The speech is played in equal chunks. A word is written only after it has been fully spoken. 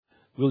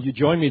Will you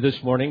join me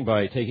this morning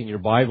by taking your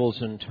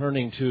Bibles and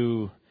turning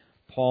to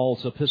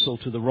Paul's epistle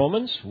to the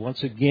Romans?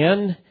 Once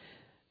again,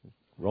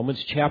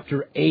 Romans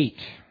chapter 8.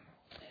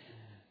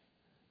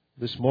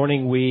 This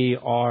morning we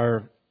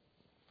are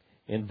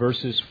in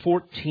verses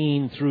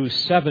 14 through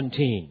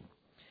 17,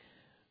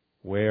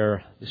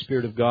 where the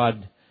Spirit of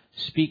God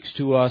speaks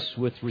to us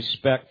with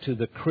respect to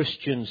the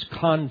Christian's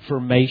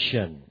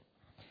confirmation.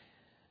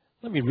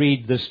 Let me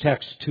read this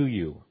text to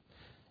you.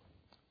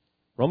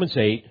 Romans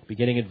 8,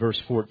 beginning at verse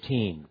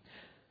 14.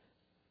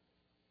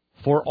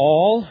 For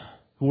all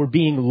who are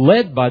being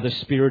led by the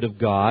Spirit of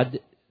God,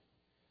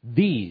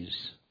 these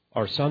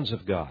are sons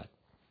of God.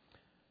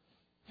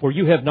 For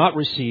you have not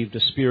received a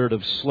spirit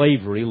of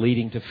slavery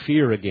leading to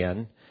fear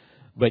again,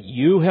 but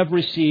you have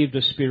received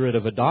a spirit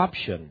of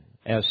adoption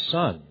as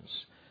sons,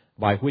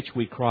 by which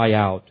we cry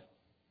out,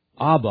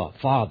 Abba,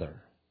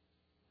 Father.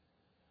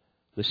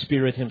 The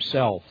Spirit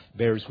Himself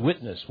bears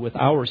witness with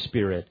our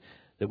spirit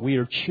that we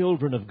are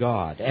children of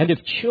God, and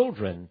if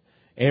children,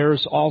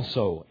 heirs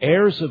also,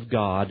 heirs of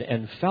God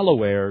and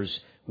fellow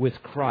heirs with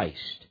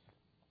Christ,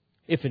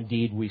 if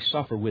indeed we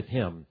suffer with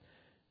Him,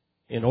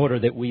 in order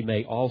that we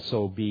may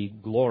also be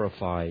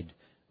glorified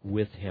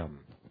with Him.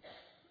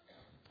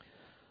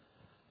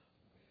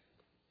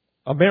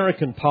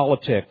 American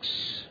politics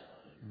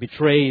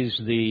betrays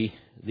the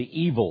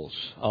evils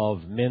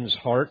of men's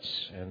hearts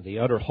and the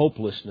utter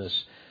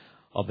hopelessness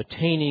of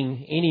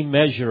attaining any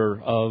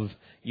measure of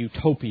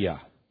utopia,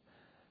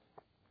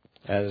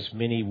 as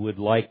many would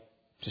like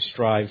to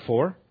strive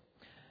for.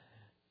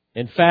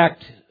 In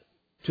fact,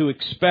 to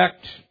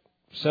expect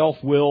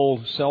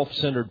self-willed,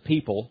 self-centered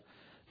people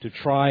to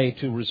try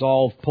to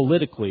resolve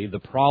politically the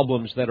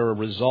problems that are a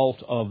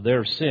result of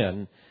their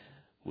sin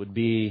would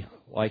be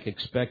like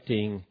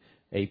expecting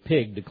a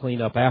pig to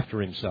clean up after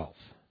himself.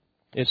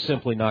 It's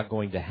simply not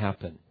going to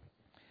happen.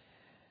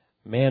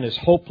 Man is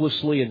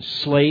hopelessly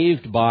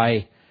enslaved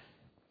by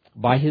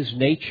his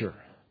nature,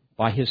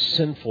 by his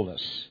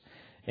sinfulness,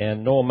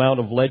 and no amount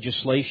of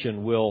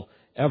legislation will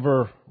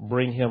ever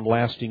bring him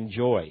lasting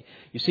joy.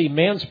 You see,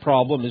 man's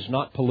problem is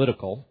not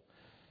political.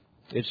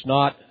 It's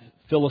not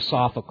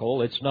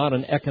philosophical. It's not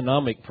an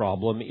economic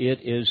problem.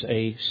 It is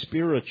a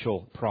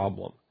spiritual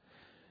problem.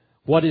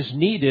 What is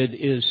needed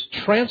is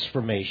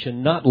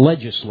transformation, not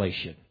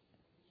legislation.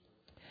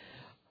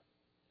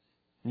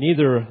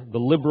 Neither the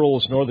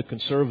liberals nor the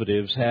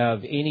conservatives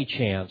have any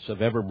chance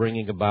of ever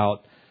bringing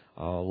about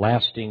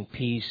lasting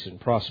peace and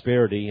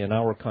prosperity in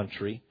our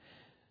country.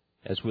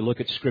 As we look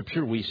at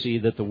Scripture, we see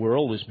that the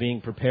world is being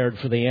prepared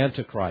for the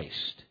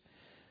Antichrist.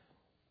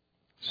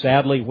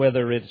 Sadly,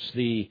 whether it's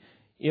the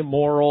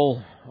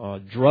immoral,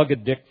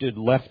 drug-addicted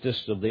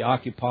leftists of the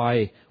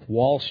Occupy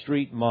Wall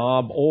Street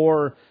mob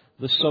or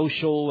the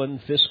social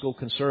and fiscal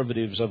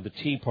conservatives of the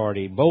Tea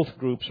Party, both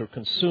groups are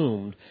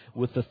consumed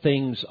with the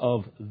things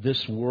of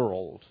this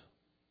world.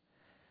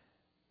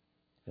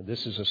 And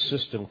this is a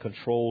system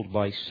controlled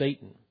by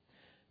Satan,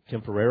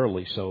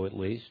 temporarily so at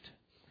least.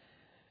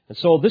 And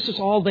so this is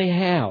all they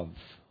have.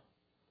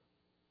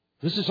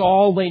 This is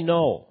all they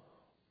know.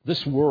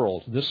 This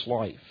world, this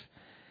life.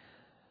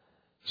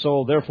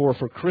 So therefore,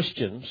 for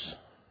Christians,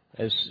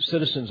 as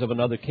citizens of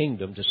another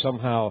kingdom, to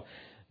somehow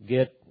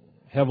get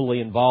heavily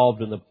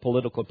involved in the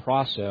political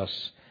process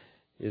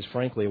is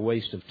frankly a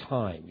waste of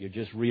time. You're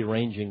just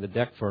rearranging the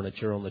deck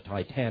furniture on the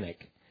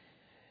Titanic.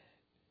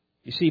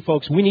 You see,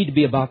 folks, we need to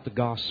be about the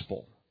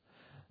gospel.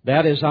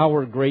 That is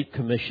our great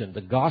commission,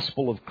 the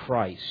gospel of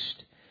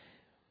Christ.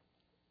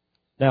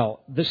 Now,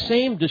 the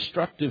same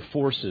destructive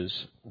forces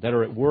that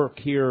are at work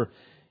here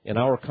in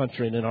our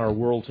country and in our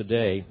world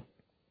today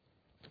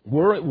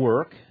were at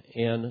work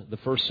in the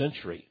first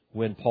century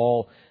when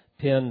Paul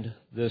penned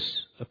this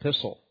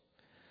epistle.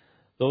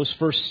 Those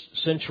first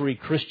century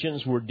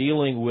Christians were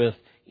dealing with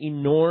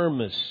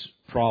enormous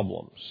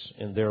problems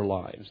in their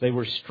lives. They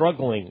were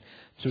struggling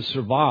to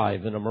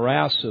survive in a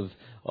morass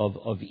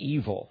of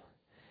evil.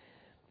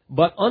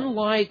 But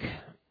unlike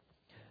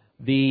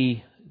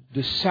the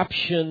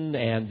deception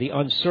and the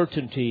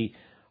uncertainty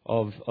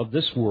of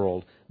this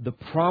world, the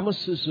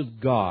promises of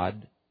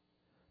God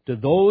to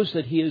those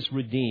that He has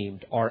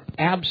redeemed are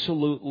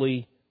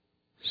absolutely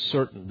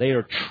certain. They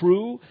are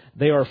true.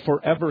 They are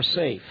forever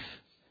safe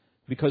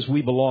because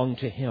we belong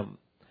to Him.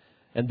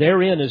 And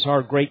therein is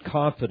our great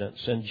confidence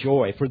and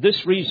joy. For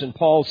this reason,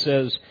 Paul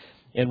says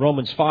in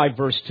Romans 5,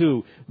 verse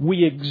 2,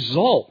 we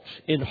exult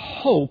in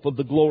hope of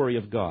the glory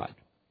of God.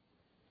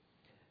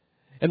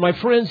 And my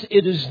friends,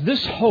 it is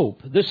this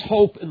hope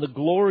in the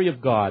glory of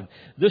God,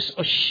 this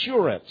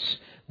assurance,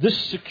 this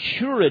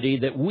security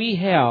that we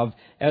have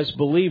as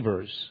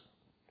believers.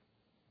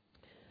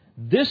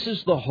 This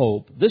is the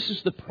hope, this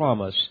is the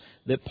promise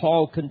that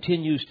Paul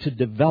continues to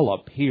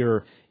develop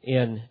here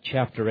in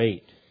chapter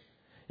 8.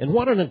 And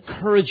what an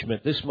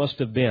encouragement this must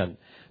have been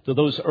to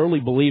those early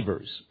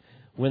believers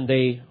when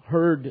they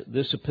heard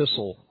this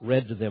epistle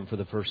read to them for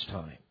the first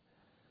time.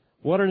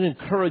 What an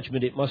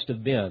encouragement it must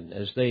have been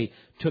as they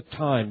took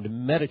time to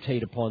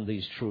meditate upon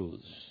these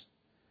truths.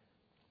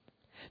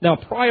 Now,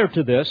 prior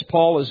to this,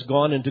 Paul has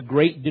gone into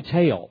great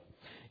detail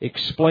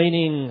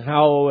explaining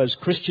how as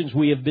Christians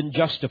we have been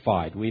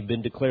justified. We've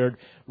been declared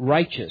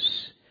righteous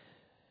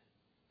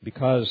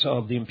because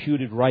of the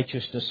imputed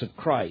righteousness of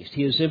Christ.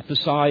 He has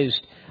emphasized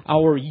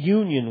our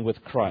union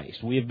with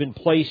Christ. We have been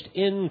placed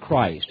in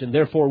Christ, and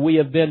therefore we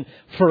have been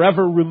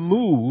forever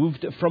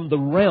removed from the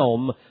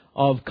realm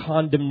of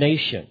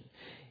condemnation.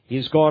 He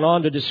has gone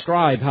on to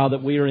describe how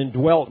that we are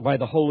indwelt by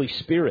the Holy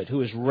Spirit, who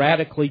has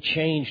radically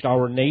changed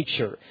our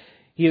nature.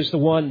 He is the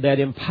one that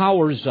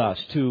empowers us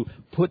to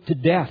put to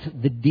death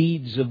the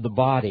deeds of the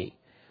body,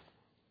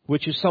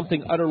 which is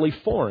something utterly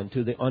foreign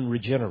to the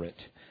unregenerate.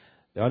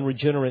 The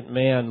unregenerate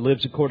man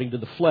lives according to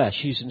the flesh.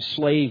 He's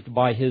enslaved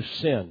by his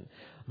sin.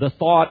 The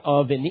thought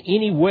of in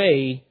any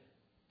way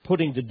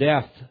putting to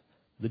death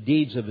the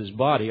deeds of his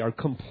body are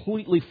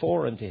completely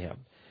foreign to him.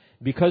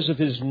 Because of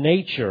his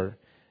nature,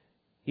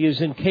 he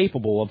is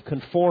incapable of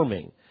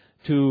conforming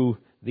to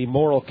the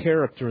moral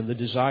character and the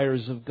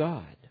desires of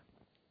God.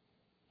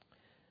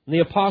 And the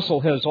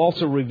apostle has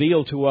also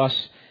revealed to us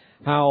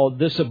how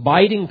this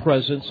abiding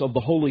presence of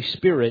the Holy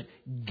Spirit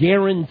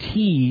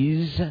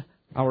guarantees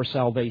our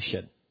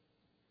salvation.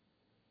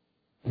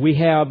 We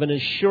have an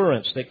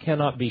assurance that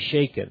cannot be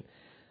shaken.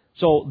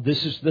 So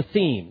this is the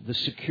theme, the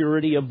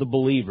security of the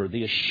believer,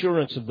 the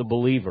assurance of the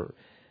believer.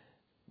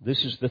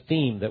 This is the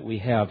theme that we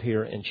have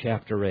here in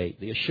chapter 8.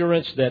 The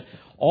assurance that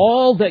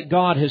all that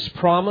God has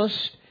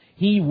promised,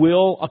 He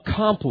will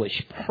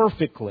accomplish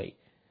perfectly.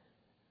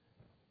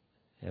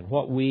 And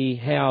what we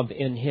have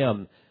in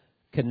Him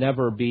can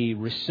never be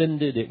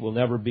rescinded. It will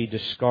never be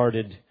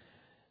discarded.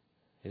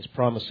 His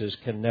promises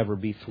can never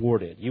be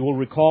thwarted. You will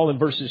recall in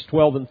verses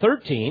 12 and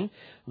 13,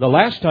 the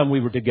last time we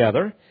were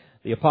together,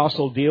 the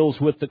apostle deals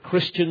with the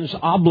Christian's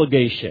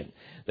obligation,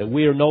 that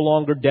we are no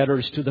longer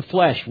debtors to the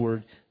flesh,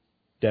 we're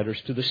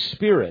debtors to the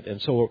Spirit.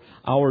 And so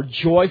our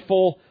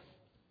joyful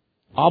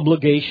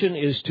obligation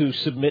is to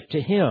submit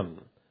to Him,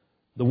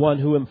 the one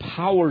who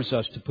empowers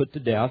us to put to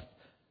death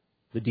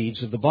the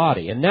deeds of the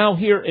body. And now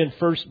here in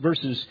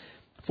verses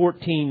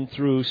 14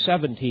 through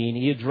 17,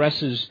 he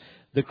addresses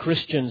the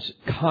Christian's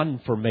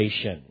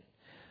confirmation,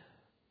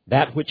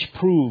 that which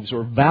proves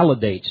or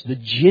validates the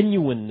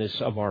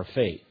genuineness of our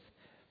faith.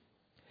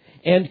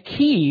 And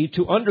key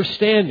to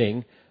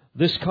understanding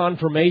this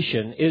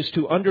confirmation is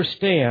to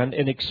understand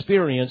and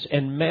experience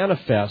and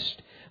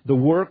manifest the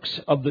works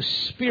of the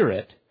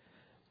Spirit.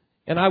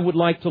 And I would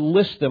like to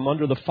list them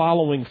under the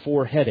following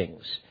 4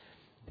 headings.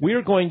 We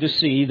are going to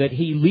see that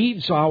He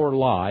leads our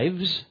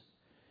lives,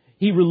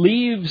 He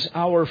relieves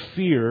our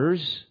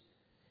fears,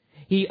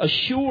 He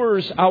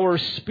assures our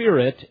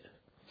spirit,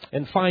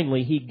 and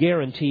finally, He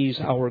guarantees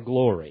our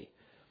glory.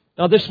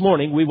 Now this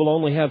morning, we will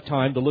only have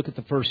time to look at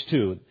the first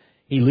 2.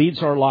 He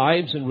leads our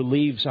lives and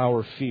relieves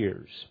our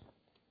fears.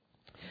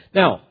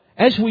 Now,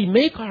 as we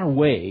make our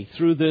way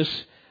through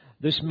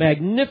this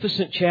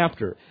magnificent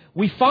chapter,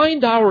 we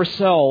find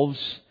ourselves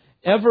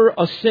ever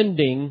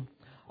ascending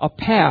a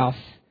path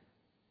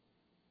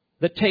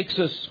that takes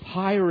us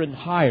higher and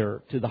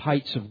higher to the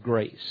heights of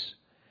grace.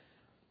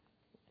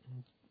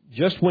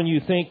 Just when you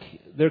think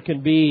there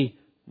can be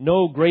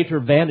no greater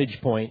vantage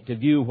point to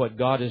view what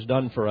God has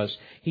done for us,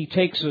 He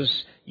takes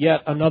us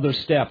yet another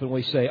step and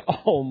we say,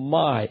 oh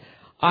my,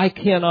 I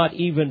cannot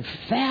even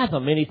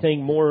fathom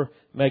anything more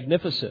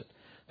magnificent.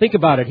 Think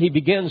about it. He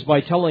begins by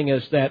telling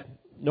us that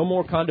no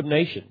more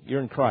condemnation.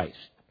 You're in Christ.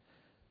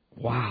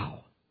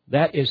 Wow.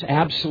 That is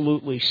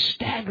absolutely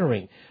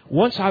staggering.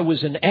 Once I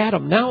was in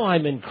Adam, now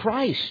I'm in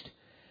Christ.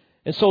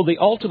 And so the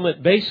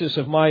ultimate basis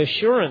of my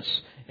assurance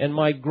and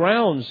my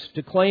grounds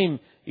to claim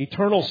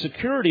eternal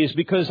security is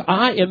because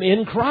I am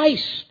in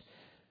Christ.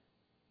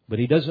 But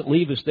He doesn't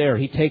leave us there.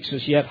 He takes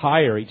us yet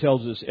higher. He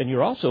tells us, and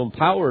you're also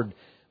empowered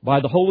by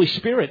the Holy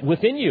Spirit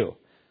within you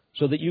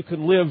so that you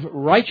can live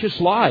righteous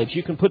lives.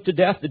 You can put to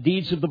death the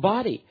deeds of the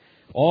body.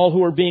 All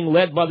who are being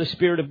led by the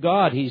Spirit of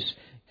God, He's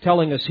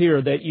telling us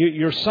here that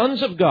you're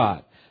sons of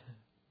God.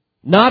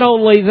 Not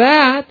only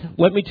that,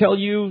 let me tell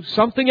you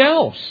something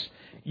else.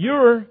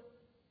 You're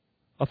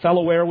a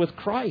fellow heir with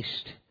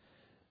Christ.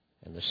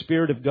 And the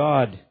Spirit of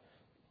God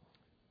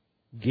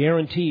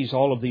guarantees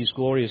all of these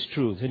glorious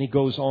truths. And he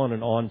goes on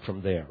and on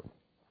from there.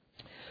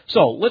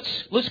 So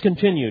let's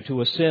continue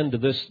to ascend to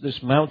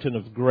this mountain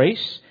of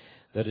grace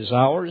that is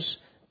ours,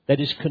 that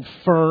is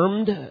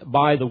confirmed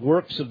by the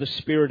works of the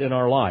Spirit in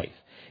our life.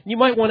 You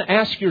might want to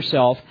ask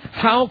yourself,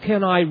 how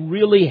can I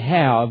really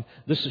have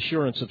this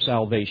assurance of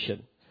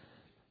salvation?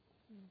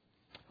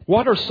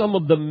 What are some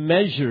of the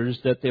measures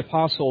that the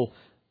apostle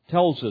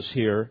tells us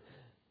here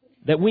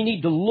that we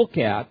need to look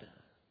at,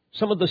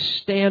 some of the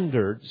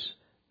standards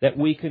that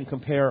we can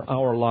compare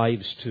our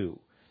lives to?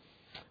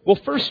 Well,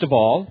 first of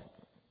all,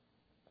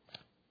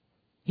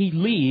 He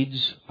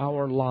leads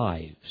our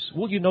lives.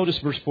 Will you notice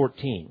verse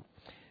 14?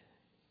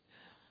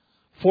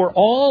 For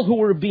all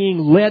who are being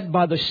led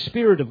by the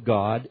Spirit of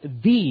God,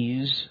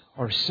 these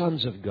are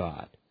sons of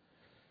God.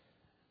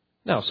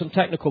 Now, some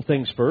technical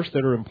things first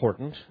that are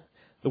important.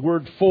 The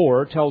word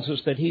for tells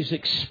us that he's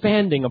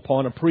expanding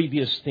upon a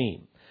previous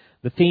theme.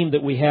 The theme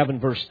that we have in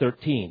verse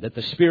 13, that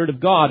the Spirit of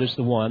God is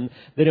the one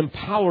that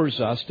empowers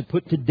us to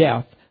put to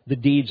death the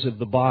deeds of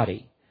the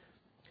body.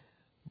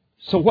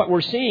 So what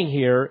we're seeing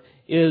here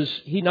is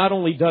He not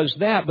only does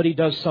that, but He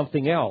does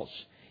something else.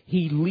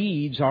 He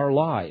leads our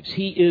lives.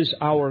 He is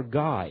our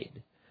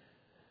guide.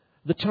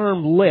 The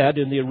term led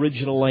in the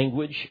original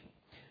language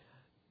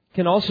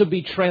can also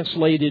be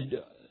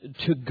translated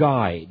to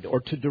guide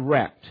or to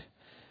direct,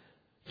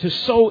 to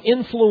so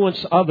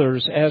influence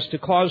others as to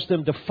cause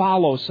them to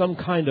follow some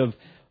kind of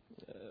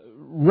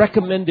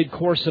recommended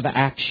course of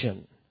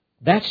action.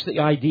 That's the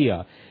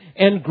idea.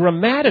 And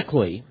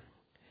grammatically,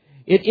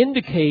 it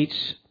indicates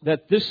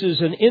that this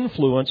is an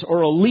influence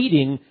or a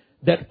leading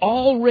that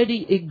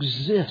already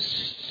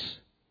exists.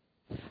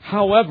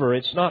 However,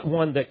 it's not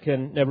one that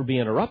can never be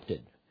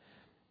interrupted,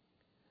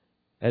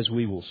 as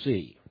we will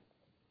see.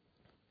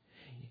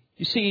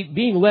 You see,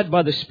 being led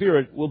by the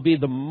Spirit will be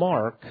the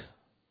mark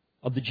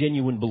of the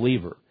genuine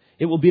believer.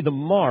 It will be the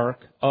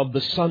mark of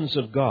the sons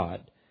of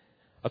God.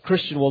 A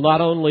Christian will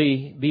not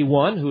only be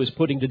one who is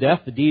putting to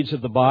death the deeds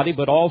of the body,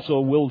 but also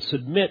will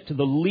submit to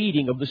the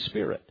leading of the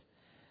Spirit.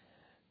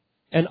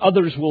 And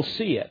others will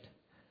see it.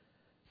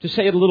 To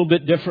say it a little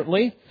bit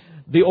differently,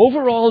 the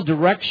overall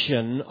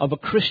direction of a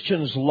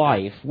Christian's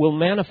life will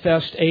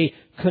manifest a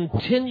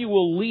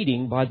continual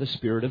leading by the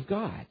Spirit of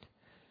God.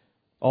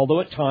 Although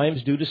at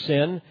times, due to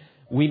sin,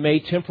 we may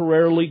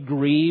temporarily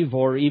grieve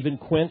or even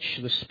quench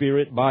the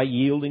Spirit by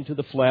yielding to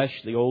the flesh,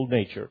 the old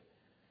nature.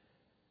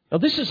 Now,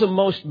 this is a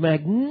most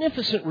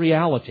magnificent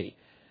reality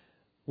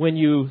when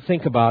you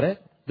think about it,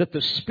 that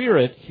the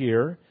Spirit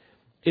here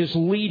is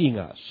leading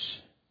us.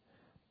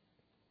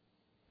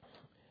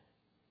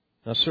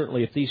 Now,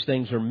 certainly if these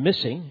things are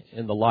missing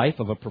in the life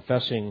of a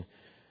professing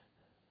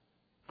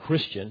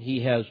Christian,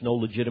 he has no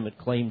legitimate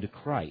claim to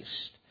Christ.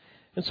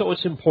 And so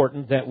it's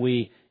important that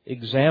we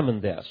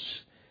examine this.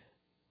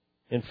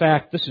 In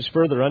fact, this is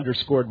further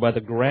underscored by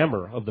the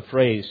grammar of the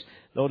phrase.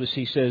 Notice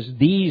he says,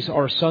 these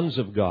are sons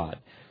of God.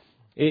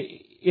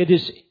 It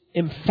is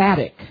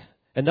emphatic.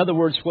 In other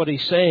words, what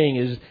he's saying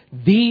is,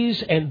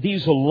 these and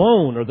these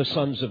alone are the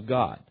sons of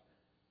God.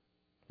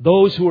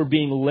 Those who are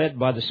being led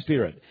by the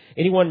Spirit.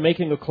 Anyone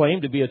making a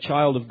claim to be a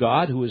child of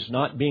God who is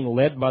not being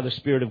led by the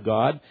Spirit of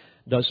God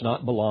does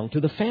not belong to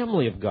the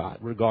family of God,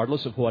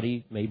 regardless of what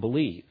he may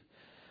believe.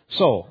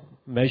 So,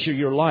 measure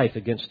your life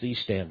against these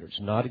standards,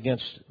 not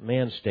against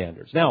man's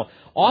standards. Now,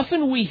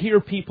 often we hear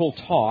people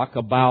talk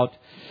about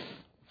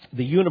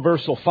the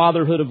universal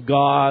fatherhood of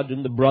God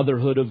and the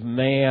brotherhood of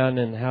man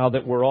and how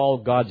that we're all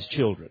God's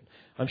children.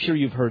 I'm sure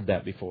you've heard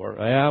that before.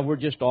 Yeah, we're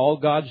just all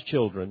God's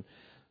children.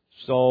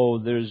 So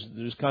there's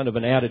kind of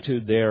an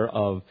attitude there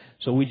of,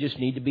 so we just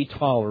need to be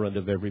tolerant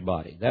of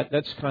everybody.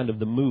 That's kind of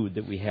the mood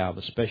that we have,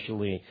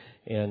 especially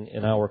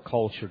in our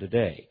culture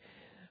today.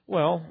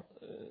 Well,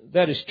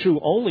 that is true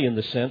only in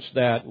the sense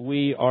that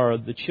we are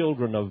the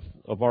children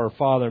of our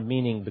Father,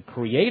 meaning the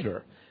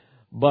Creator.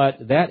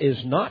 But that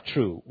is not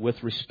true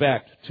with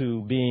respect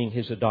to being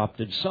His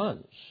adopted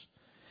sons.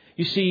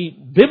 You see,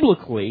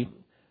 biblically,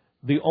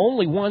 the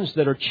only ones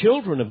that are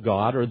children of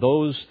God are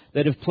those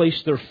that have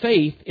placed their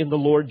faith in the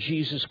Lord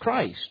Jesus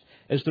Christ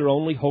as their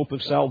only hope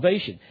of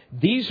salvation.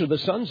 These are the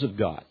sons of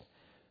God.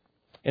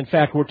 In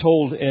fact, we're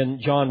told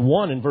in John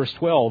 1 and verse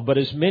 12, but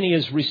as many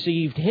as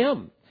received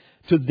Him,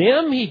 to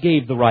them He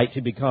gave the right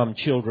to become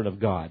children of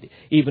God,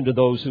 even to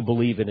those who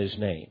believe in His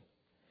name.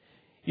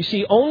 You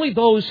see, only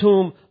those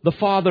whom the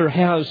Father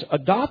has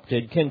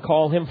adopted can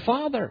call Him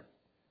Father.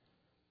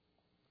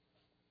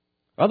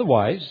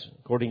 Otherwise,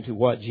 according to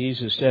what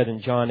Jesus said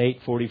in John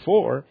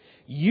 8:44,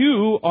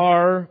 you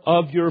are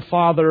of your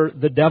father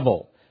the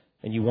devil,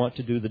 and you want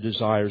to do the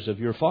desires of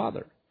your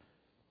father.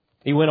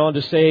 He went on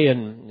to say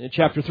in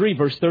chapter 3,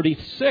 verse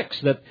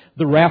 36, that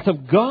the wrath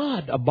of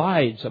God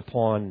abides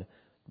upon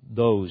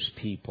those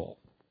people.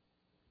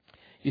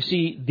 You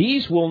see,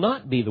 these will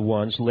not be the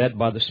ones led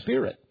by the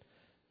Spirit.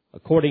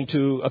 According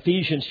to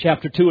Ephesians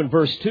chapter 2 and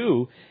verse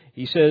 2,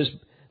 he says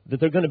that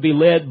they're going to be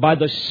led by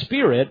the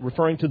Spirit,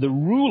 referring to the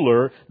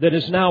ruler that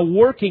is now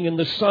working in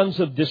the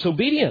sons of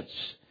disobedience.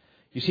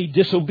 You see,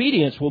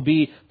 disobedience will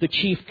be the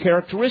chief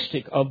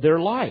characteristic of their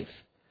life.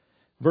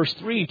 Verse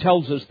 3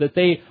 tells us that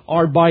they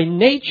are by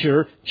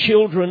nature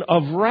children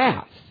of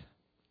wrath.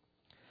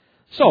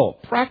 So,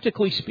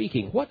 practically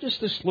speaking, what does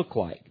this look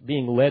like,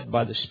 being led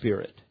by the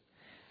Spirit?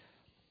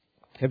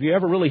 Have you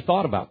ever really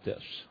thought about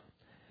this?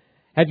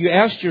 Have you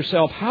asked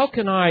yourself, how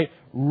can I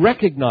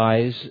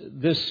recognize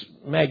this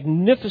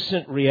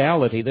magnificent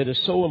reality that is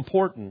so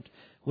important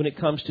when it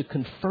comes to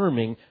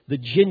confirming the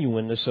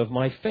genuineness of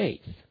my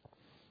faith?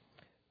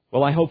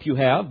 Well, I hope you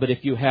have, but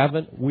if you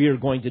haven't, we are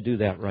going to do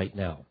that right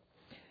now.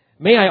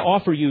 May I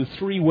offer you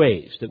 3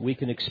 ways that we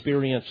can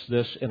experience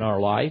this in our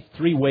life,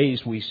 3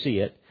 ways we see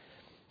it.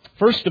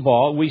 First of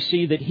all, we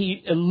see that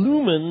He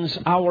illumines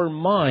our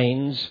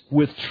minds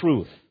with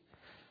truth.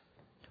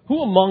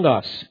 Who among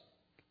us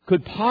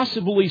could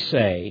possibly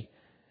say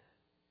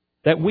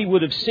that we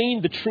would have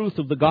seen the truth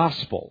of the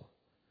gospel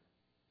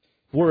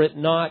were it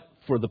not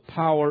for the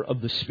power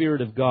of the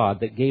Spirit of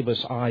God that gave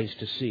us eyes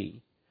to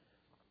see?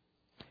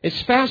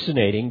 It's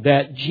fascinating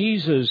that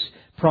Jesus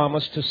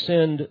promised to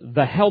send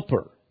the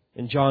Helper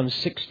in John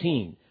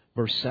 16,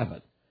 verse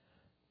 7.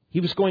 He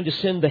was going to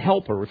send the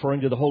Helper,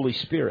 referring to the Holy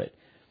Spirit.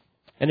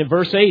 And in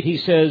verse 8 he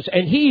says,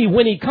 "And He,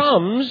 when He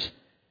comes,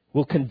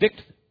 will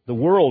convict the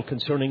world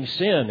concerning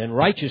sin and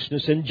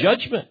righteousness and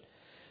judgment."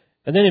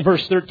 And then in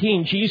verse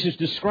 13, Jesus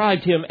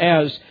described Him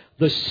as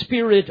the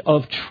Spirit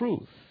of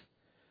truth,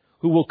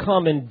 who will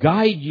come and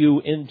guide you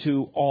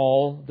into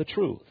all the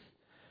truth.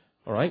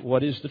 All right,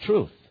 what is the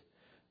truth?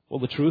 Well,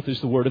 the truth is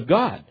the Word of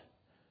God,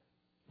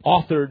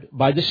 authored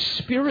by the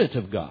Spirit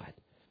of God.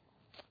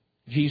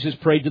 Jesus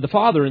prayed to the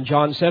Father in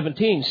John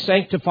 17,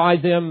 "Sanctify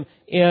them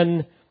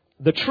in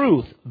the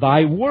truth.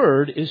 Thy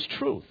word is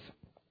truth."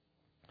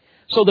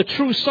 So the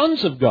true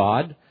sons of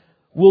God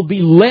will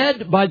be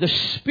led by the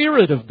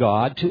Spirit of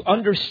God to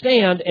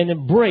understand and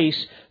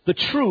embrace the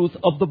truth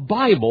of the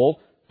Bible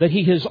that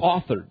He has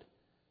authored.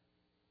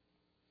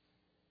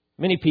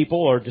 Many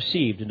people are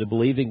deceived into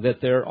believing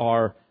that there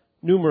are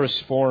numerous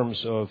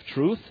forms of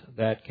truth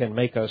that can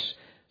make us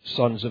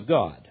sons of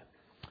God.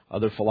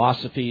 Other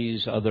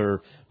philosophies,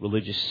 other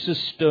religious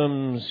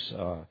systems,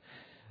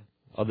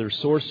 other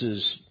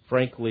sources,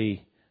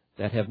 frankly,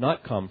 that have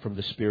not come from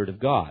the Spirit of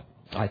God.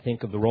 I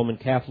think of the Roman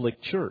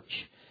Catholic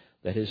Church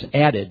that has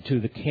added to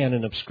the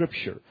canon of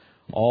Scripture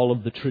all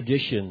of the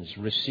traditions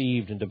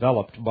received and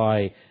developed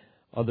by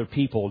other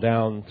people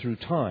down through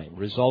time,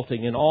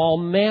 resulting in all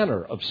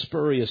manner of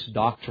spurious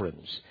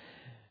doctrines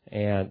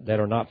and that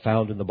are not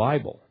found in the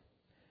Bible.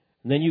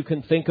 And then you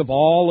can think of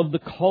all of the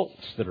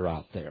cults that are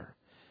out there,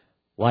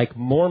 like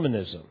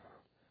Mormonism,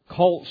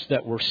 cults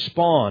that were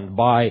spawned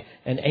by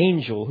an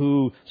angel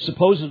who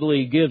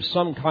supposedly gives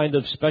some kind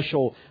of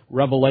special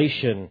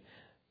revelation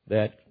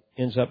that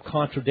ends up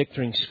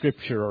contradicting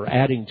Scripture or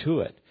adding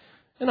to it.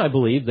 And I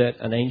believe that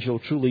an angel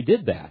truly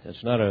did that.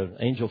 It's not an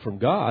angel from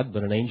God,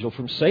 but an angel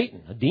from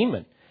Satan, a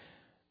demon.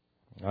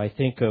 I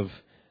think of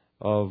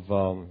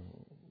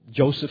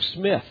Joseph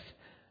Smith,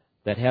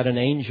 that had an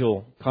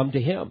angel come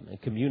to him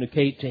and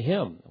communicate to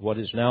him what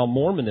is now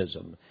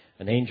Mormonism,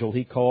 an angel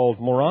he called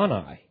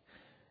Moroni.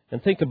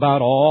 And think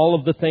about all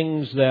of the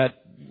things that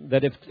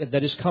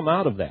has come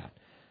out of that.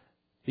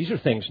 These are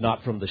things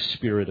not from the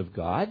Spirit of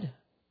God.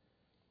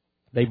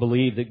 They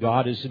believe that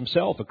God is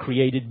Himself a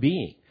created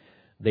being.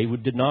 They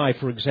would deny,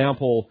 for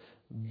example,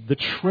 the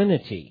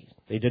Trinity.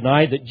 They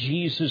deny that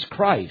Jesus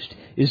Christ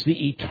is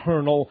the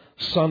eternal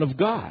Son of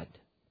God.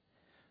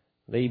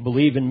 They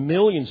believe in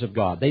millions of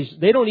gods.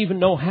 They don't even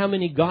know how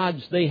many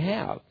gods they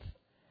have.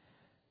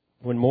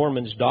 When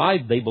Mormons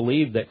died, they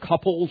believed that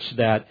couples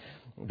that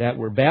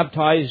were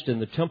baptized in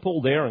the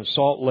temple there in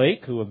Salt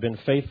Lake, who have been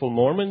faithful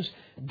Mormons,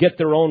 get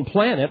their own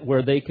planet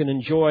where they can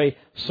enjoy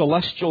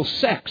celestial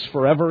sex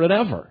forever and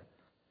ever.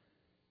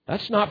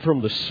 That's not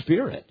from the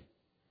Spirit.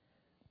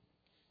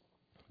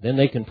 Then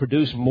they can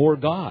produce more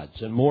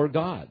gods and more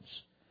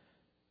gods.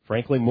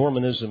 Frankly,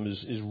 Mormonism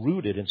is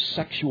rooted in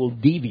sexual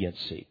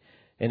deviancy,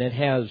 and it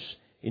has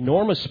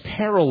enormous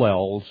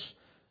parallels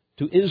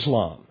to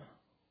Islam,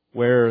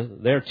 where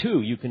there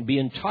too you can be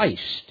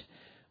enticed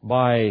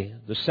by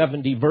the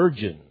 70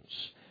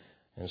 virgins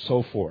and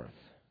so forth.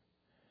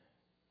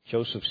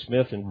 Joseph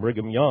Smith and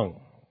Brigham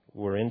Young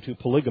were into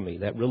polygamy.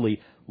 That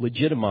really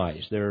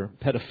legitimized their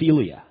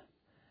pedophilia.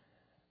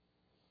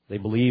 They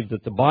believed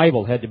that the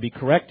Bible had to be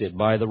corrected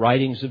by the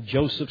writings of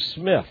Joseph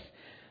Smith.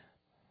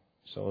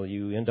 So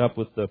you end up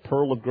with the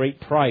pearl of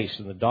great price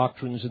and the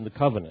doctrines and the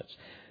covenants.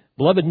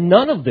 Beloved,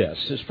 none of this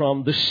is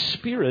from the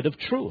Spirit of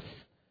truth.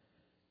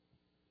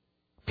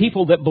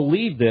 People that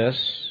believe this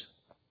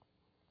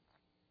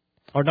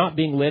are not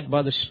being led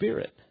by the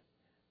Spirit.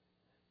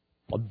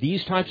 Well,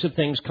 these types of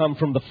things come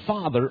from the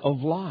father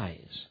of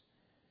lies.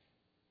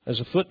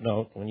 As a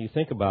footnote, when you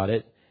think about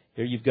it,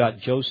 here you've got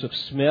Joseph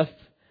Smith,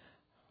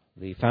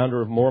 the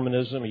founder of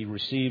Mormonism. He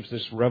receives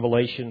this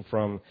revelation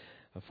from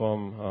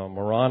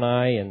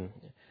Moroni, and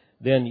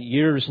then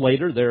years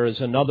later there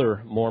is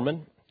another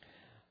Mormon,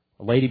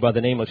 a lady by the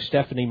name of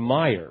Stephanie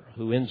Meyer,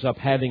 who ends up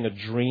having a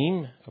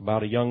dream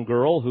about a young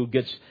girl who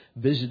gets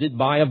visited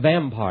by a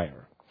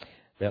vampire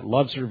that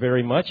loves her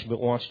very much but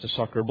wants to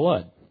suck her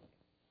blood.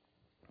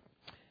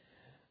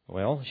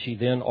 Well, she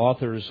then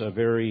authors a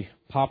very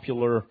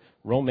popular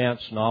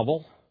romance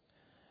novel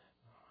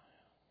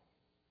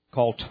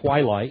called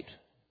Twilight,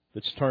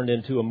 that's turned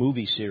into a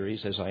movie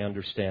series, as I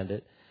understand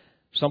it,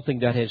 something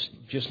that has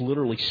just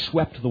literally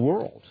swept the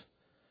world.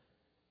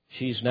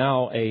 She's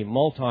now a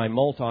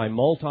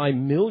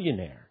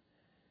multi-millionaire.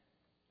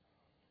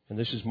 And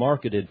this is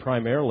marketed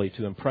primarily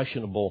to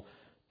impressionable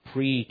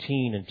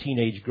pre-teen and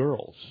teenage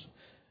girls.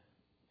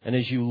 And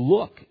as you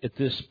look at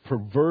this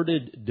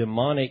perverted,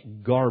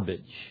 demonic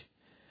garbage,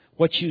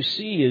 what you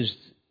see is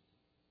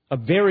a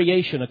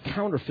variation, a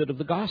counterfeit of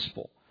the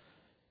gospel,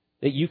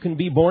 that you can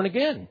be born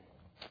again.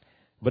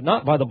 But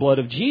not by the blood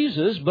of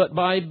Jesus, but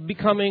by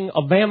becoming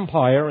a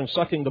vampire and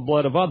sucking the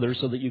blood of others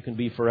so that you can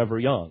be forever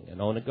young.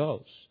 And on it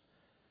goes.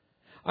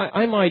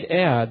 I might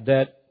add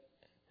that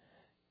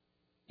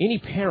any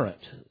parent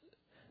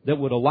that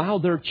would allow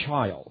their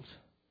child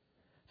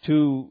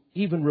to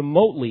even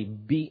remotely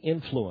be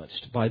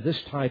influenced by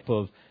this type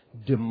of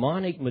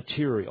demonic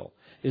material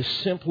is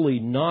simply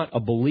not a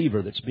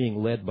believer that's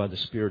being led by the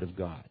Spirit of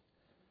God.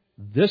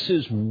 This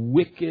is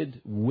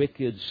wicked,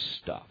 wicked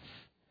stuff.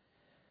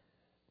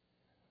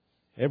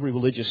 Every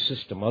religious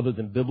system other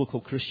than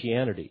biblical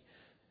Christianity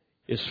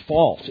is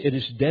false. It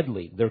is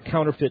deadly. They're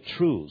counterfeit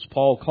truths.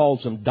 Paul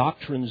calls them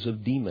doctrines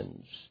of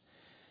demons.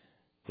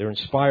 They're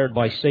inspired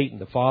by Satan,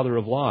 the father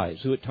of lies,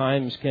 who at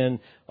times can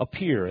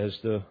appear as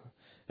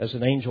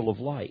an angel of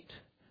light.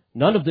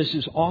 None of this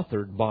is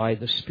authored by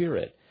the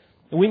Spirit.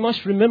 And we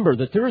must remember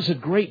that there is a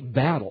great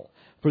battle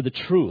for the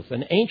truth,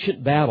 an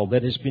ancient battle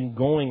that has been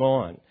going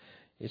on.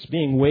 It's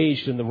being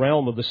waged in the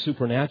realm of the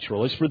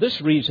supernatural. It's for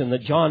this reason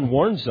that John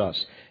warns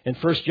us in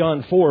 1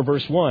 John 4,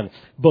 verse 1,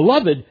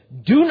 "Beloved,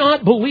 do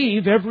not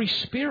believe every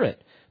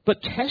spirit,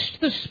 but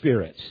test the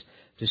spirits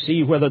to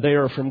see whether they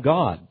are from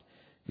God,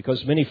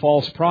 because many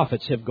false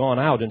prophets have gone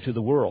out into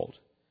the world."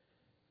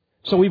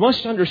 So we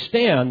must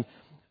understand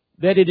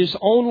that it is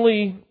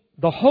only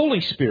the Holy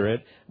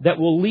Spirit that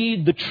will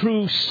lead the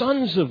true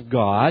sons of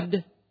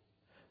God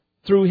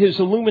through His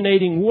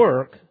illuminating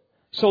work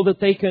so that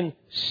they can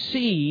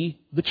see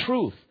the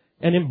truth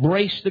and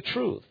embrace the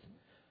truth.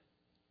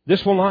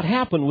 This will not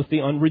happen with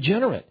the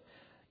unregenerate.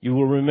 You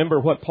will remember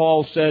what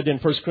Paul said in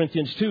 1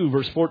 Corinthians 2,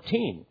 verse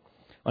 14.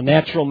 "A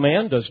natural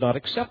man does not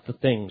accept the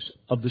things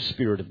of the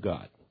Spirit of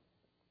God,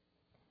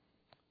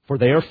 for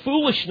they are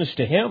foolishness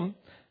to him.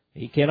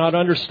 He cannot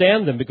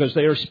understand them because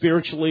they are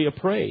spiritually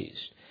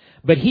appraised.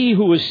 But he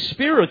who is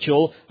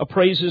spiritual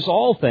appraises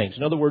all things."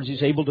 In other words,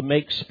 he's able to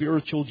make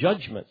spiritual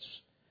judgments.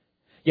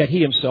 "Yet he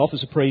himself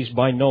is appraised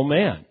by no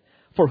man.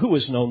 For who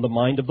has known the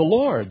mind of the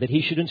Lord, that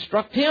he should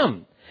instruct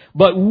him?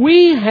 But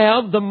we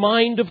have the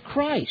mind of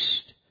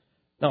Christ."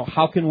 Now,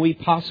 how can we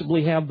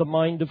possibly have the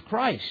mind of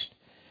Christ?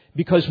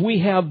 Because we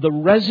have the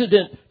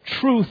resident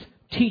truth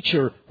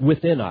teacher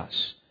within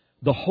us,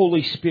 the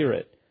Holy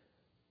Spirit,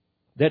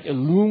 that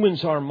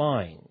illumines our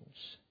minds.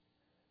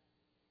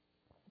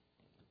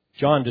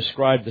 John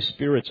described the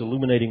Spirit's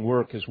illuminating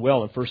work as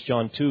well in 1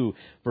 John 2,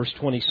 verse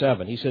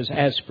 27. He says,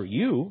 "As for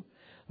you,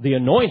 the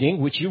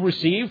anointing which you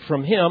received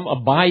from Him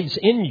abides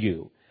in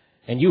you,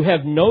 and you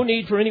have no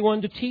need for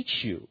anyone to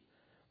teach you.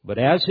 But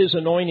as His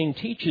anointing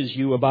teaches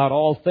you about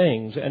all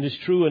things, and is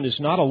true and is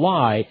not a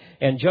lie,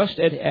 and just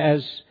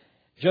as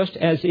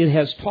it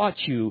has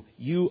taught you,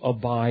 you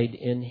abide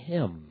in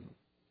Him."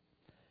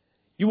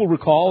 You will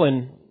recall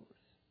in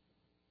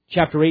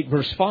chapter 8,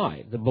 verse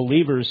 5, the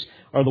believers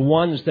are the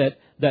ones that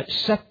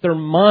set their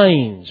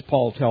minds,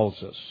 Paul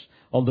tells us,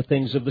 on the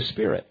things of the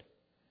Spirit.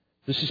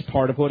 This is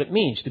part of what it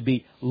means to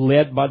be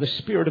led by the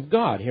Spirit of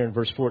God here in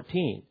verse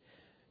 14.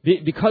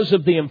 Because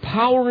of the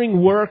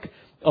empowering work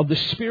of the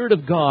Spirit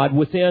of God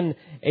within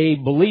a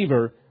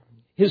believer,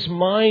 his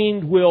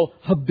mind will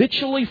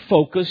habitually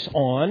focus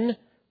on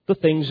the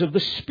things of the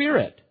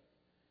Spirit.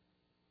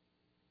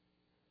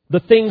 The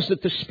things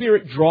that the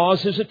Spirit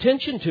draws his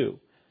attention to.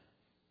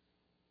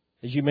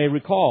 As you may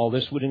recall,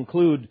 this would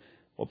include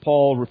what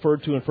Paul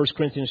referred to in 1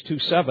 Corinthians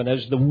 2:7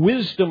 as the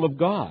wisdom of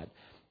God.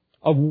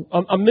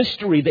 A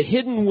mystery, the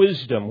hidden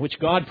wisdom, which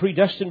God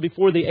predestined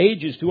before the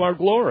ages to our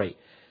glory.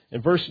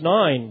 In verse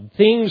 9,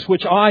 "Things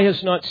which eye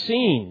has not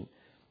seen,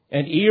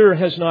 and ear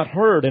has not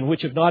heard, and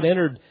which have not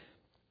entered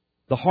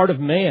the heart of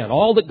man,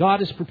 all that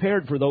God has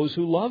prepared for those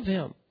who love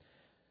Him.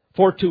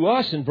 For to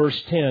us," in verse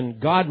 10,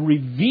 "God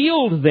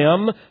revealed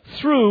them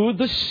through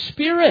the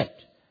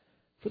Spirit.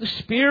 For the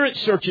Spirit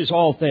searches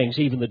all things,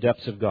 even the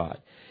depths of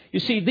God." You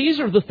see, these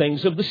are the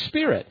things of the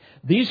Spirit.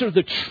 These are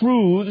the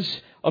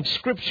truths of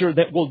Scripture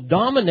that will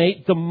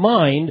dominate the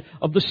mind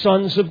of the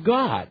sons of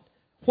God.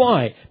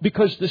 Why?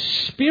 Because the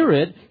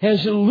Spirit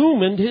has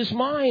illumined his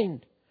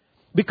mind.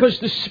 Because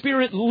the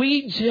Spirit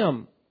leads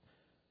him.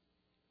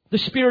 The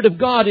Spirit of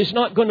God is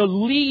not going to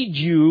lead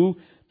you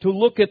to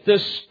look at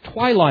this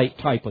twilight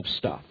type of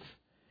stuff.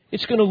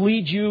 It's going to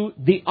lead you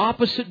the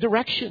opposite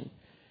direction.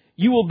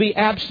 You will be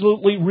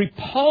absolutely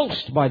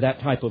repulsed by that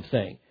type of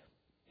thing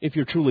if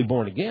you're truly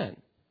born again.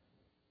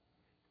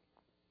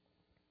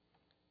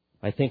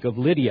 I think of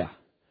Lydia.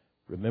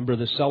 Remember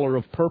the seller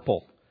of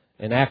purple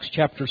in Acts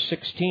chapter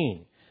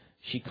 16.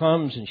 She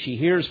comes and she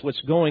hears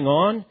what's going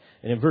on.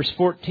 And in verse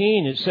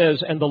 14 it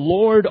says, "And the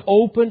Lord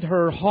opened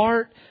her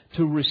heart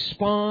to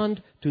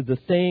respond to the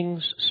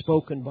things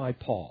spoken by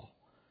Paul."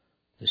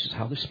 This is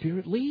how the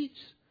Spirit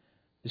leads.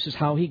 This is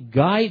how He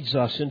guides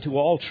us into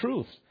all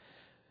truth.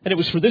 And it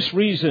was for this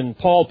reason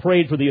Paul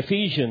prayed for the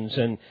Ephesians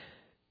in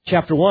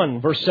chapter 1,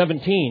 verse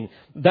 17,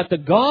 "That the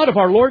God of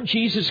our Lord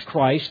Jesus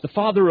Christ, the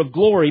Father of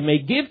glory, may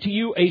give to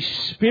you a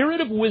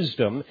spirit of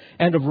wisdom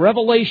and of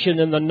revelation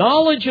in the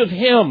knowledge of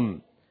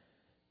Him."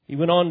 He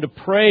went on to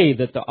pray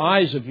that the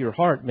eyes of your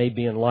heart may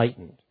be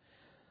enlightened.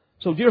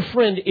 So, dear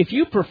friend, if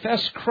you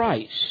profess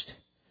Christ,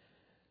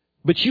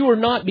 but you are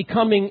not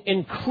becoming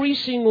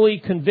increasingly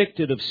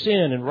convicted of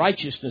sin and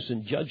righteousness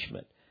and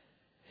judgment,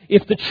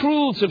 if the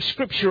truths of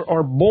Scripture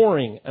are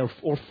boring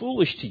or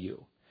foolish to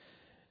you,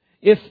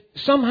 if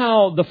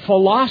somehow the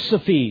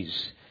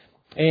philosophies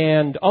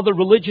and other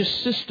religious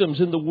systems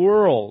in the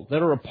world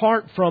that are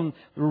apart from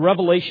the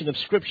revelation of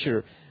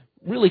Scripture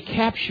really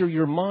capture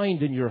your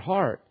mind and your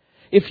heart.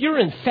 If you're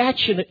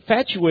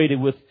infatuated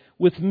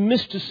with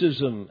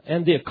mysticism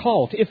and the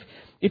occult,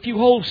 if you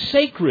hold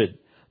sacred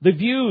the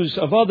views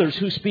of others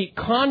who speak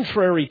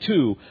contrary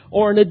to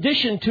or in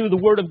addition to the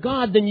Word of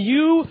God, then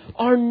you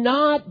are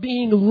not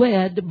being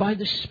led by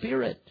the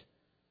Spirit.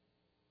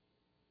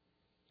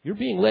 You're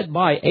being led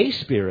by a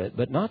spirit,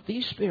 but not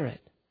the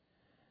Spirit.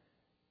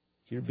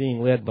 You're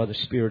being led by the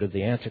spirit of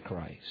the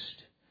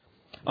Antichrist.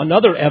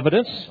 Another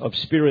evidence of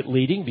Spirit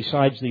leading,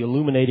 besides the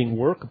illuminating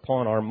work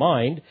upon our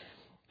mind,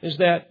 is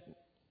that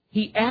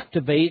He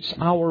activates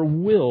our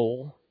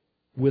will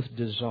with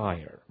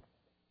desire.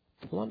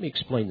 Well, let me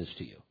explain this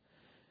to you.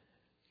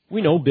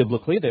 We know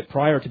biblically that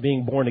prior to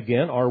being born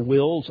again, our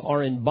wills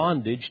are in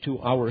bondage to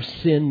our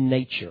sin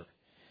nature.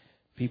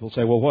 People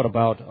say, well, what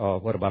about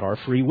our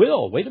free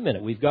will? Wait a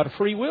minute, we've got a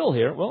free will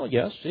here. Well,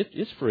 yes,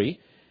 it's free.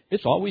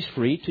 It's always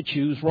free to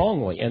choose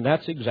wrongly, and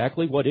that's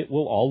exactly what it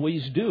will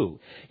always do.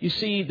 You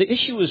see, the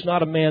issue is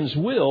not a man's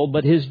will,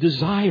 but his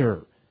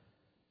desire.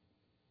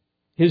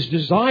 His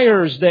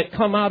desires that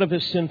come out of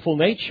his sinful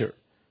nature.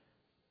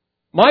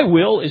 My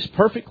will is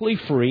perfectly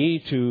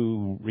free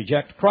to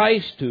reject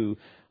Christ, to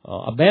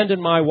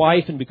abandon my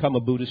wife and become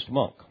a Buddhist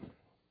monk.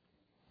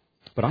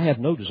 But I have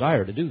no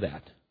desire to do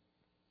that.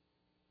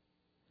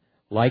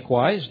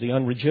 Likewise, the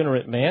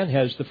unregenerate man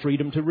has the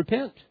freedom to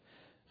repent,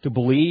 to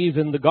believe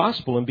in the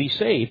gospel and be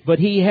saved. But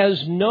he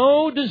has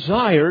no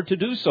desire to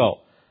do so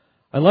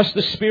unless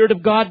the Spirit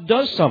of God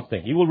does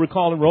something. You will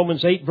recall in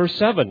Romans 8, verse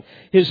 7,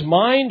 his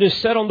mind is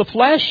set on the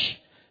flesh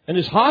and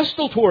is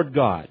hostile toward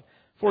God,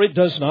 for it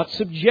does not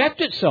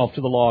subject itself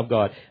to the law of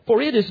God,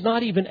 for it is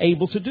not even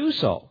able to do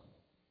so.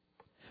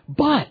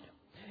 But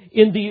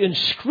in the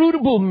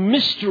inscrutable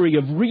mystery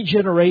of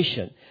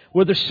regeneration,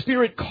 where the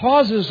Spirit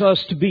causes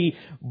us to be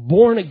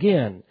born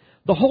again,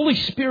 the Holy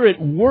Spirit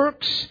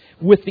works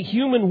with the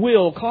human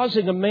will,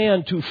 causing a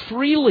man to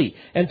freely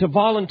and to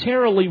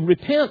voluntarily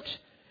repent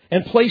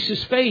and place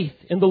his faith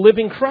in the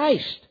living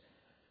Christ.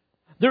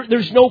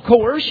 There's no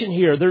coercion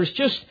here. There's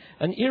just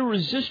an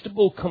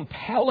irresistible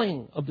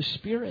compelling of the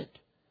Spirit.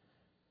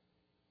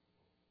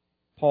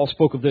 Paul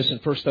spoke of this in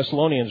 1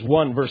 Thessalonians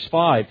 1, verse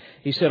 5.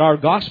 He said, our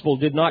gospel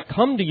did not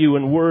come to you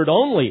in word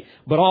only,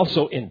 but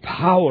also in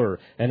power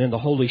and in the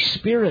Holy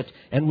Spirit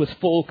and with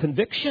full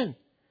conviction.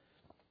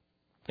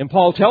 And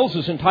Paul tells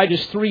us in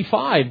Titus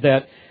 3:5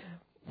 that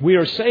we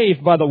are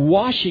saved by the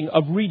washing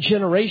of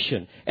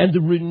regeneration and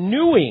the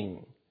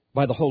renewing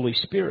by the Holy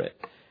Spirit.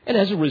 And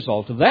as a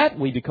result of that,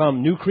 we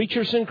become new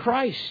creatures in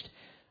Christ.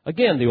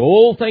 Again, the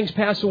old things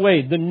pass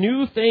away. The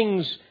new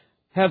things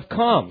have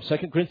come.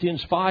 2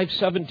 Corinthians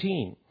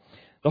 5:17.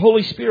 The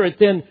Holy Spirit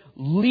then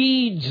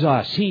leads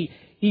us.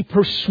 He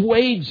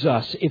persuades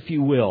us, if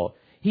you will.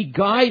 He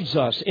guides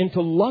us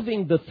into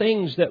loving the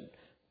things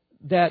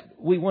that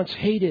we once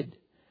hated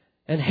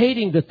and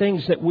hating the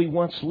things that we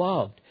once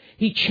loved.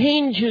 He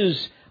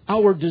changes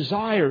our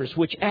desires,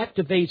 which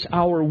activates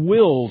our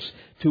wills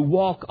to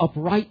walk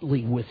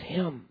uprightly with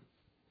Him,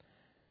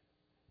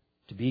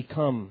 to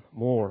become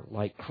more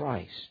like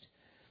Christ.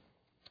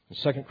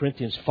 In 2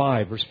 Corinthians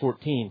 5, verse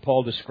 14,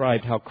 Paul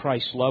described how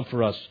Christ's love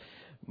for us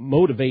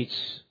motivates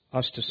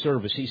us to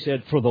service. He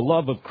said, for the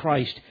love of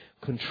Christ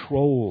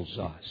controls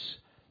us.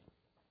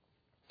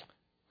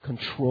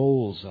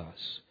 Controls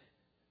us.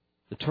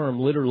 The term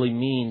literally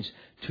means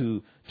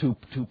to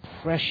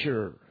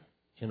pressure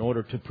in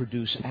order to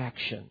produce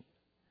action.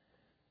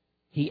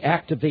 He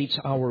activates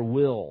our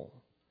will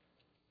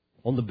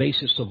on the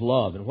basis of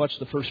love. And what's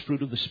the first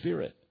fruit of the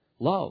Spirit?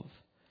 Love.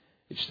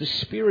 It's the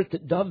Spirit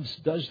that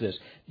does this.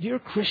 Dear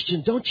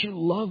Christian, don't you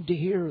love to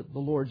hear the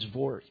Lord's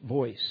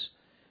voice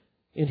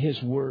in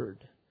His Word?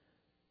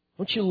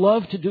 Don't you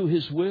love to do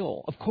His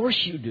will? Of course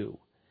you do.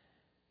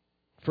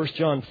 1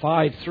 John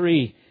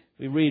 5:3,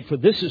 we read, for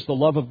this is the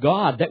love of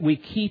God, that we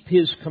keep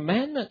His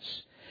commandments.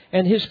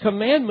 And His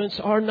commandments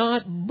are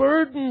not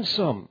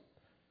burdensome.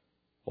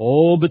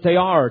 Oh, but they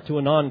are to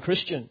a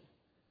non-Christian.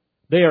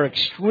 They are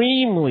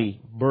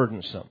extremely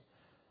burdensome.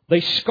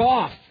 They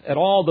scoff at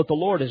all that the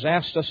Lord has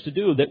asked us to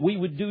do, that we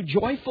would do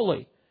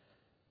joyfully.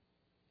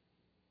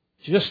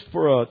 Just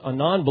for a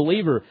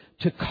non-believer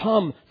to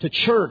come to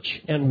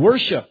church and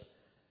worship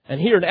and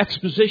hear an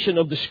exposition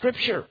of the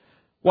Scripture,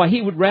 why,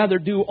 he would rather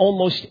do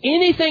almost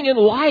anything in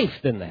life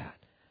than that.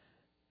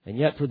 And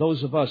yet for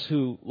those of us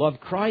who love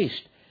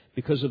Christ,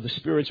 because of the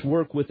Spirit's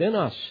work within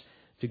us,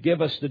 to give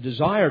us the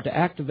desire to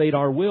activate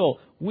our will,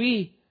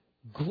 we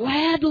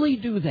gladly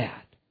do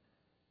that.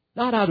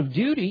 Not out of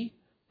duty,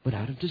 but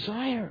out of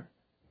desire.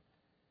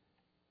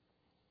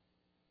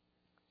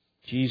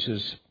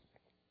 Jesus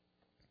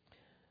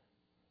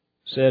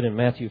said in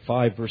Matthew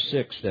 5, verse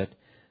 6, that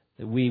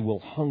we will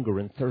hunger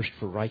and thirst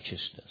for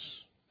righteousness.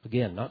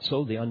 Again, not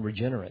so the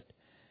unregenerate.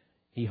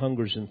 He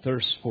hungers and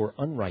thirsts for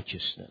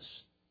unrighteousness.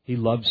 He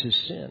loves his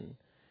sin.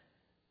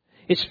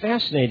 It's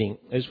fascinating,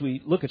 as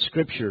we look at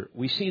Scripture,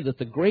 we see that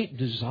the great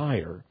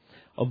desire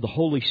of the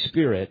Holy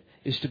Spirit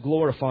is to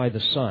glorify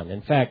the Son.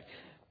 In fact,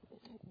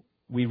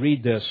 we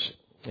read this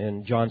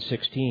in John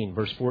 16,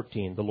 verse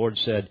 14. The Lord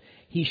said,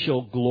 He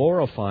shall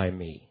glorify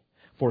me,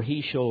 for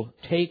He shall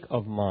take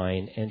of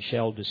mine and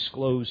shall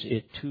disclose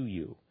it to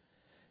you.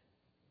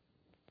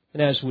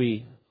 And as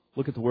we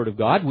look at the Word of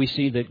God, we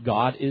see that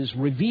God is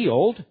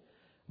revealed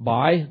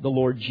by the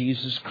Lord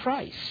Jesus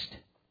Christ,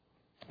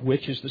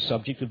 which is the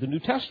subject of the New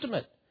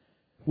Testament,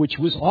 which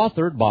was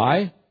authored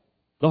by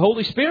the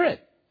Holy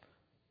Spirit,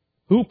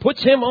 who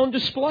puts Him on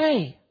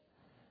display.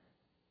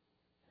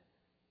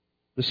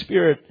 The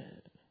Spirit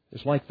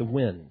is like the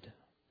wind.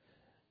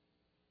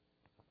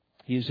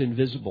 He is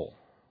invisible,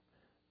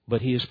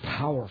 but He is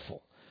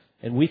powerful.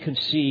 And we can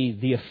see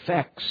the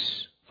effects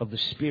of the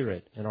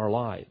Spirit in our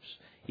lives,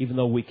 even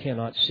though we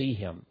cannot see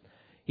Him.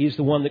 He is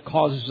the one that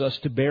causes us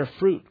to bear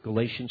fruit,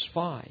 Galatians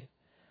 5.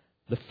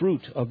 The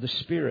fruit of the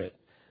Spirit.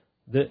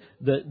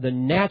 The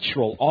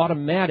natural,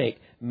 automatic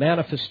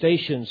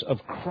manifestations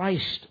of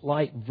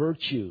Christ-like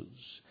virtues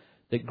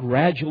that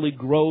gradually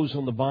grows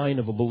on the vine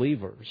of a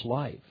believer's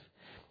life.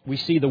 We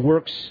see the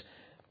works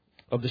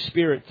of the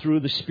Spirit through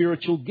the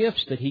spiritual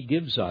gifts that He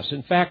gives us.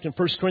 In fact, in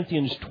 1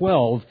 Corinthians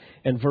 12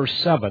 and verse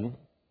 7,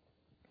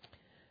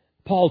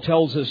 Paul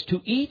tells us,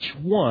 to each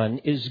one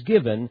is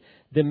given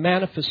the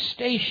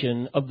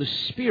manifestation of the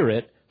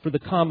Spirit for the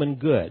common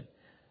good.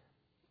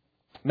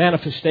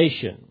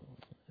 Manifestation,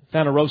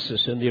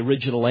 phanerosis in the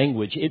original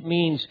language, it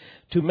means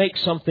to make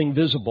something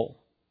visible.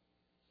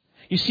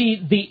 You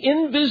see, the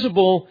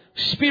invisible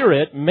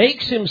Spirit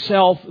makes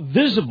Himself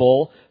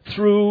visible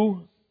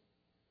through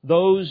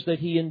those that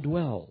He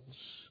indwells.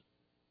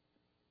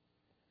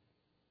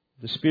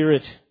 The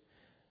Spirit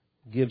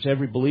gives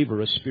every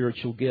believer a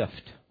spiritual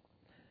gift.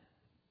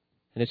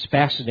 And it's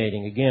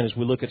fascinating, again, as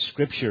we look at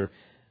Scripture,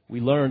 we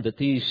learn that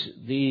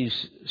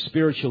these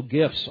spiritual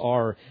gifts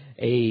are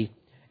a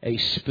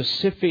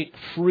specific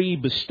free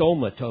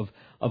bestowment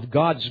of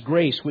God's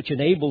grace, which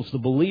enables the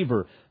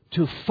believer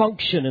to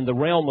function in the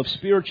realm of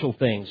spiritual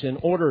things in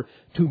order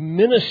to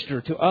minister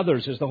to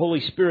others as the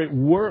Holy Spirit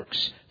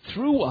works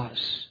through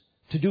us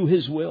to do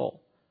His will,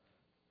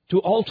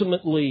 to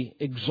ultimately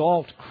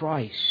exalt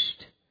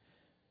Christ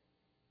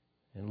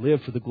and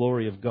live for the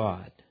glory of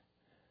God.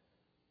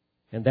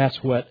 And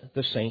that's what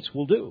the saints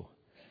will do.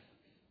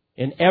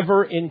 In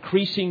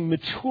ever-increasing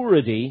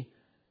maturity,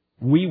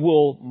 we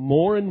will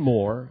more and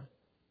more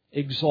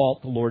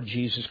exalt the Lord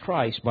Jesus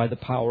Christ by the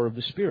power of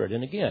the Spirit.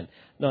 And again,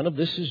 none of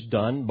this is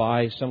done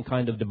by some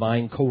kind of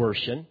divine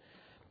coercion.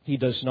 He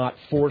does not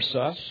force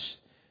us.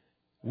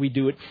 We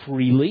do it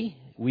freely.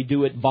 We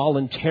do it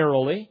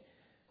voluntarily.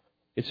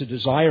 It's a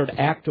desired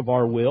act of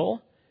our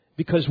will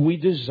because we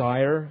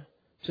desire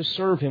to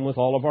serve Him with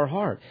all of our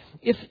heart.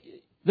 If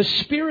the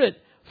Spirit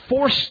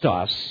forced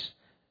us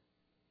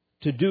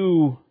to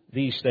do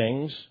these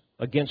things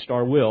against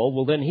our will,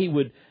 well, then He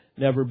would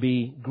never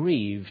be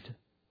grieved,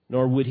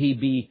 nor would He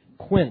be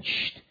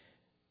quenched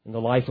in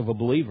the life of a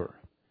believer,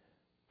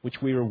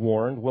 which we are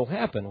warned will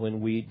happen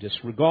when we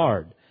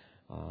disregard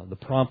the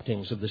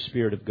promptings of the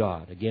Spirit of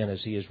God, again,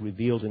 as He has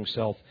revealed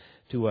Himself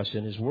to us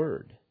in His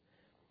Word.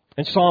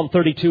 In Psalm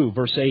 32,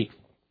 verse 8,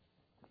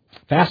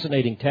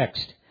 fascinating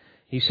text,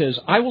 he says,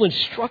 I will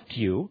instruct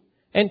you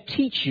and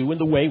teach you in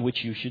the way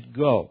which you should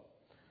go.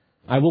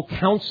 I will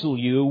counsel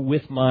you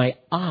with my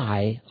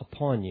eye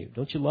upon you.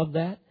 Don't you love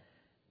that?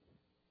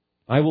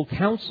 I will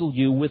counsel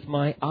you with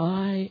my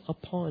eye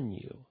upon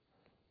you.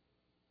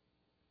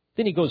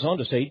 Then he goes on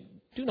to say,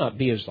 do not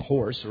be as the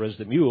horse or as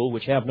the mule,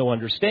 which have no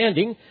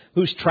understanding,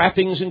 whose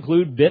trappings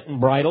include bit and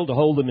bridle to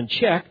hold them in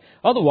check.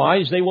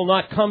 Otherwise, they will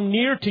not come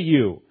near to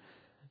you.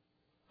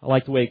 I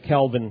like the way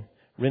Calvin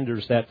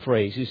renders that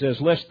phrase. He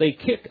says, lest they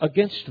kick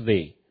against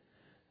thee.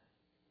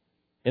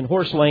 In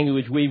horse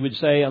language, we would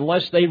say,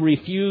 unless they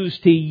refuse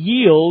to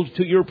yield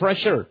to your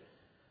pressure.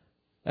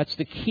 That's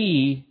the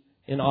key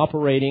in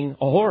operating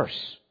a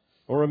horse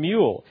or a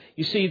mule.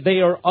 You see,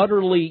 they are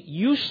utterly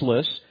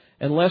useless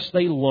unless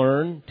they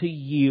learn to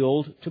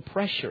yield to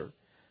pressure.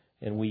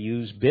 And we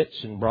use bits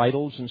and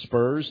bridles and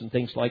spurs and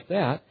things like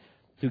that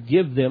to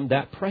give them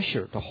that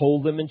pressure, to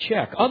hold them in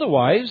check.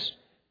 Otherwise,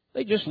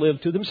 they just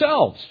live to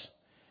themselves,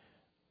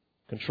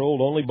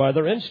 controlled only by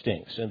their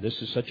instincts. And this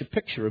is such a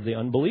picture of the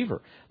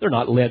unbeliever. They're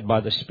not led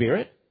by the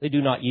Spirit. They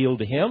do not yield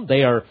to Him.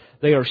 They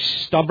are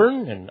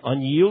stubborn and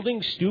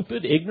unyielding,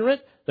 stupid,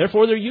 ignorant.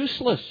 Therefore, they're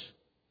useless.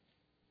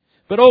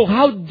 But oh,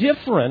 how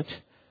different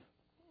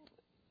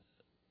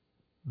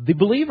the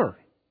believer,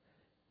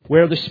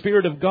 where the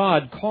Spirit of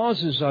God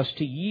causes us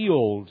to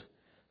yield.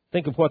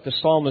 Think of what the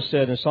psalmist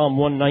said in Psalm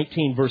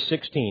 119, verse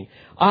 16.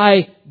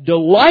 I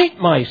delight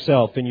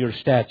myself in your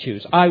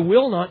statutes. I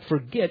will not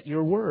forget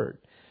your word.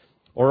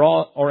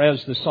 Or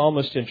as the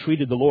psalmist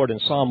entreated the Lord in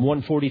Psalm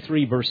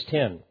 143, verse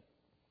 10.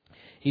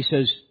 He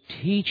says,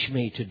 teach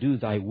me to do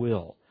thy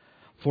will,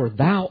 for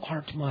thou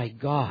art my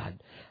God.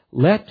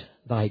 Let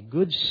thy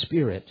good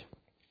Spirit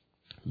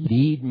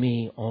lead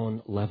me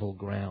on level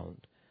ground.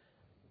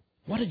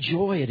 What a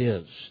joy it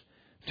is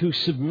to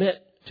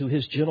submit to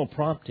His gentle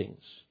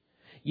promptings.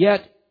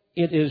 Yet,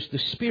 it is the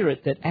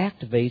Spirit that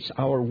activates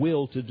our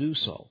will to do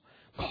so,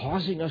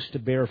 causing us to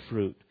bear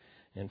fruit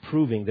and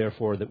proving,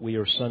 therefore, that we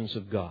are sons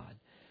of God,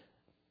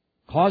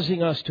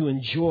 causing us to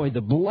enjoy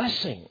the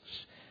blessings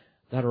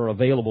that are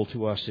available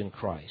to us in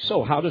Christ.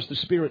 So how does the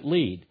Spirit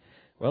lead?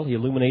 Well, He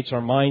illuminates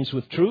our minds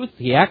with truth.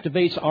 He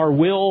activates our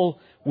will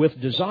with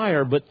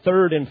desire. But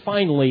third and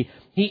finally,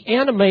 He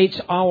animates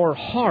our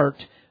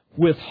heart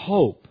with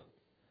hope.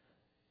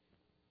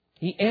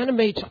 He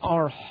animates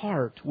our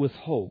heart with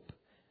hope.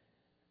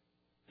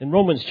 In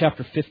Romans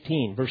chapter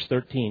 15, verse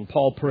 13,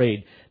 Paul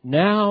prayed,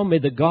 "Now may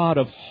the God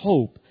of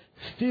hope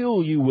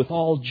fill you with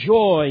all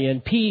joy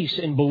and peace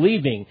in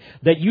believing,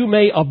 that you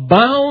may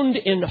abound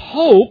in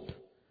hope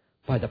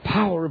by the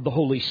power of the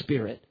Holy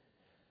Spirit."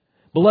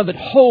 Beloved,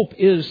 hope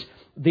is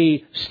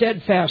the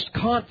steadfast,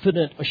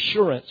 confident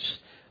assurance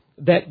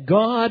that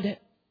God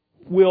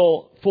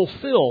will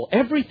fulfill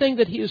everything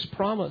that He has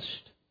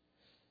promised.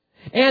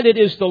 And it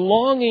is the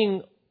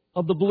longing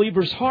of the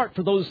believer's heart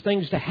for those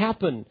things to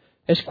happen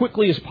as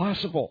quickly as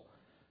possible.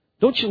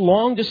 Don't you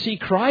long to see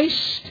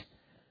Christ?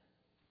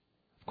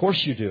 Of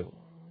course you do.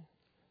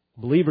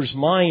 The believer's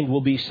mind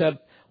will be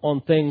set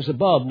on things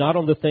above, not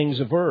on the things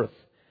of earth.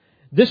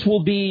 This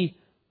will be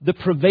the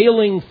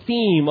prevailing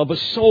theme of a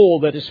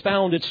soul that has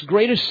found its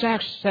greatest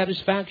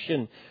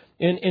satisfaction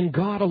in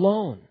God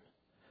alone.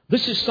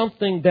 This is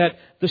something that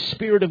the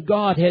Spirit of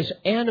God has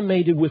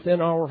animated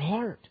within our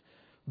heart.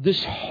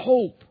 This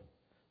hope,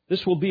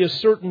 this will be a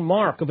certain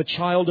mark of a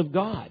child of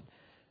God.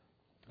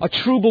 A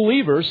true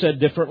believer, said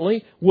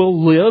differently,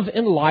 will live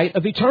in light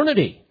of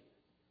eternity.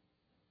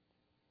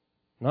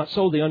 Not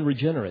so the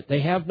unregenerate.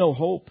 They have no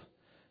hope.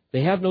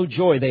 They have no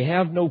joy. They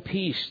have no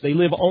peace. They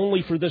live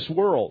only for this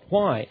world.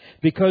 Why?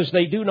 Because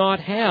they do not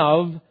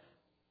have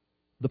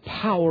the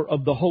power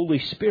of the Holy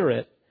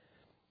Spirit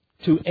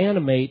to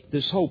animate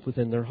this hope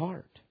within their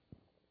heart.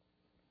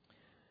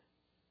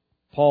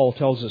 Paul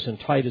tells us in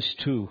Titus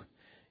 2,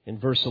 in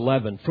verse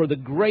 11, "For the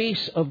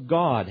grace of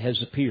God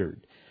has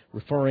appeared,"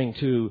 referring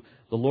to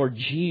the Lord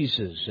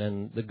Jesus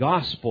and the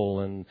gospel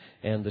and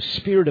the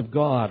Spirit of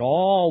God,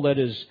 all that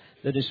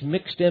is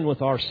mixed in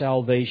with our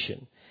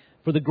salvation.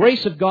 "For the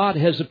grace of God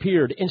has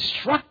appeared,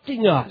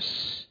 instructing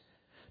us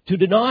to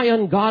deny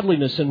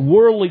ungodliness and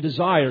worldly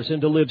desires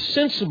and to live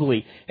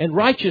sensibly and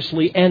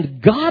righteously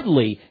and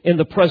godly in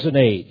the present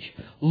age,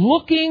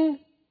 looking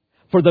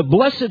for the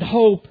blessed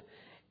hope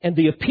and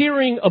the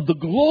appearing of the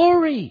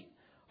glory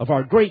of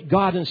our great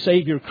God and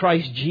Savior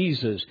Christ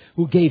Jesus,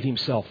 who gave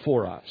Himself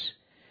for us."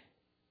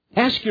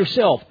 Ask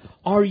yourself,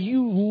 are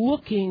you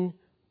looking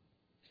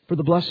for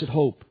the blessed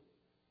hope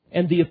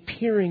and the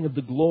appearing of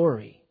the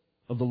glory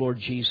of the Lord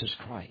Jesus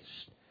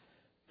Christ?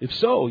 If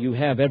so, you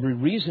have every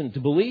reason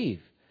to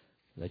believe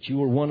that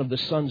you are one of the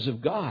sons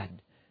of God,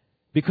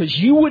 because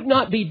you would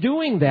not be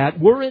doing that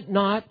were it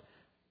not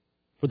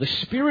for the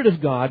Spirit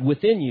of God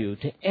within you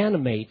to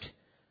animate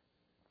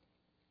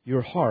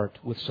your heart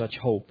with such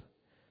hope.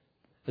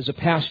 As a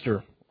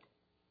pastor,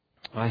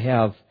 I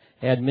have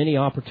had many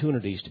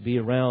opportunities to be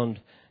around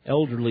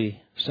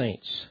elderly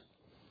saints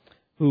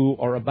who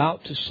are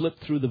about to slip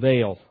through the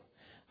veil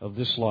of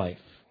this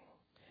life.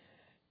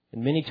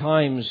 And many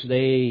times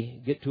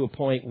they get to a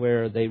point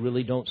where they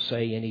really don't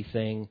say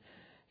anything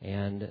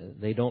and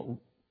they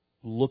don't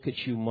look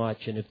at you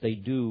much. And if they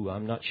do,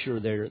 I'm not sure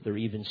they're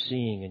even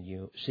seeing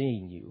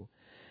you.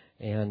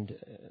 And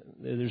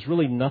there's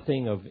really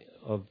nothing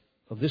of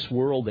this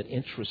world that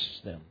interests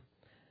them.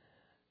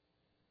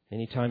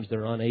 Many times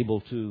they're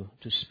unable to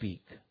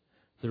speak.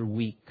 They're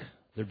weak.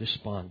 They're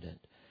despondent.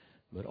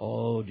 But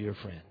oh, dear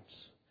friends,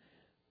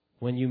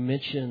 when you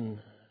mention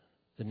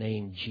the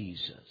name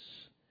Jesus,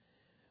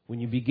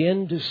 when you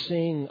begin to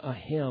sing a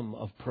hymn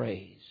of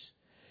praise,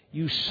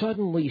 you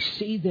suddenly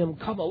see them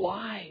come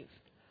alive.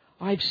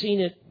 I've seen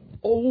it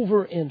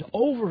over and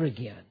over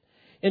again.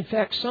 In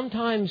fact,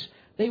 sometimes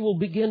they will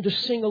begin to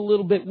sing a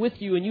little bit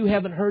with you and you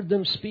haven't heard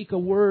them speak a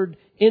word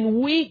in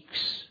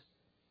weeks.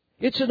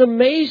 It's an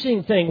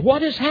amazing thing.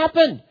 What has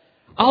happened?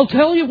 I'll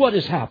tell you what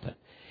has happened.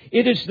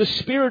 It is the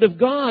Spirit of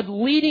God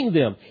leading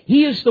them.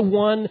 He is the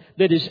one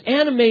that is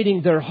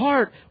animating their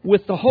heart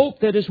with the hope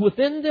that is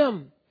within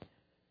them.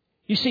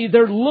 You see,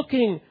 they're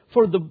looking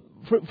for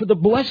the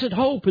blessed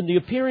hope and the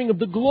appearing of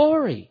the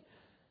glory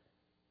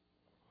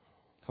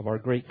of our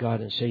great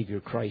God and Savior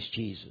Christ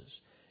Jesus.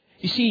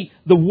 You see,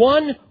 the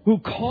one who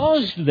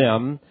caused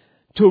them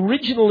to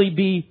originally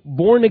be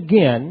born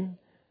again,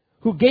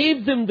 who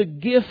gave them the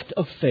gift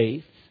of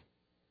faith,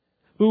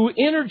 who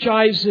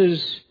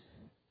energizes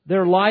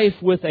their life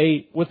with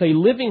a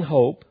living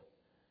hope,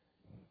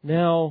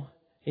 now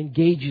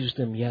engages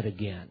them yet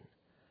again.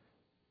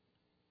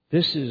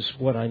 This is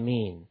what I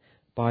mean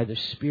by the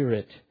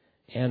Spirit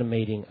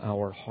animating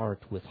our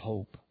heart with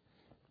hope.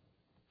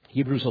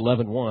 Hebrews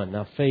 11:1.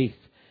 Now faith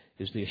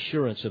is the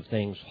assurance of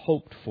things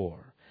hoped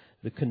for,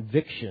 the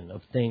conviction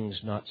of things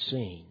not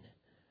seen.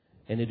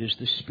 And it is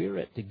the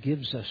Spirit that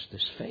gives us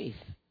this faith.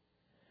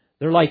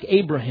 They're like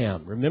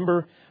Abraham,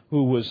 remember,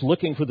 who was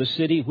looking for the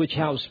city which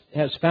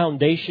has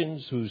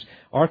foundations, whose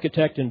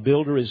architect and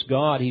builder is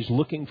God. He's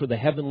looking for the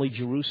heavenly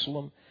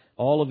Jerusalem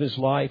all of his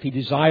life. He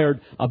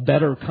desired a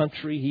better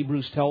country,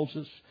 Hebrews tells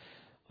us,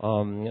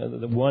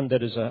 the one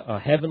that is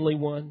a heavenly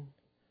one.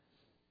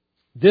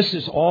 This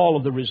is all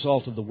of the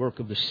result of the work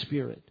of the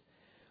Spirit.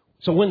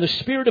 So when the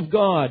Spirit of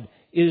God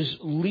is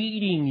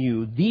leading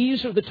you,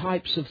 these are the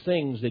types of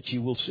things that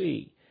you will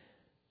see.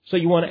 So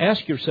you want to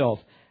ask yourself,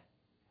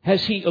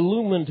 has He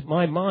illumined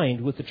my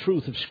mind with the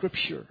truth of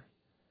Scripture?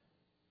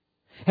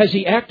 Has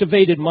He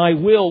activated my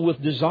will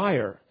with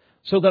desire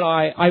so that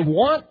I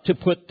want to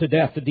put to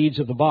death the deeds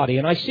of the body?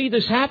 And I see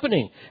this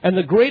happening. And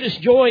the greatest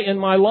joy in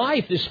my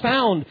life is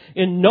found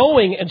in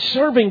knowing and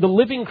serving the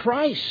living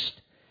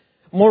Christ.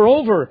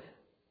 Moreover,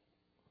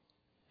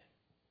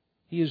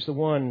 He is the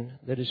one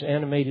that has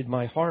animated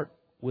my heart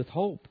with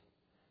hope.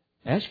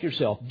 Ask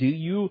yourself, do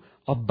you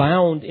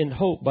abound in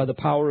hope by the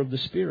power of the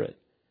Spirit?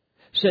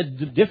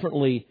 Said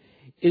differently,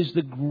 is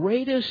the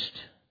greatest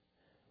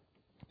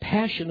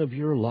passion of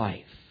your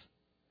life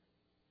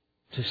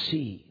to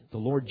see the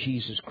Lord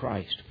Jesus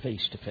Christ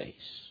face to face?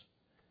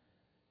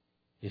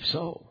 If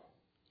so,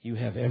 you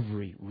have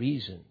every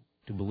reason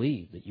to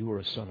believe that you are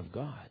a son of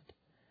God.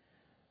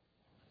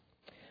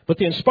 But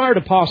the inspired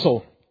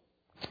apostle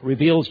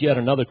reveals yet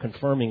another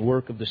confirming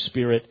work of the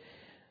Spirit,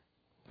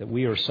 that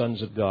we are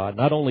sons of God.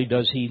 Not only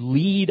does He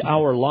lead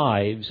our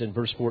lives in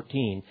verse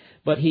 14,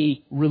 but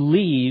He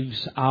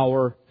relieves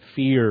our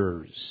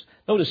fears.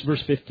 Notice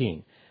verse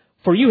 15.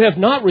 For you have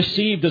not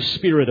received a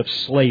spirit of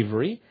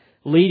slavery,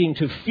 leading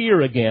to fear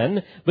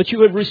again, but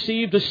you have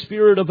received a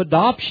spirit of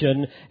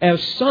adoption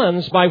as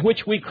sons, by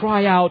which we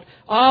cry out,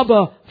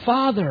 Abba,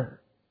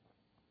 Father.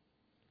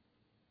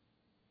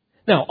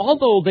 Now,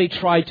 although they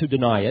try to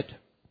deny it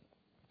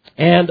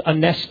and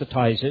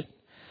anesthetize it,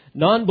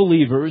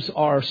 non-believers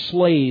are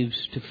slaves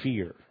to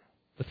fear,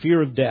 the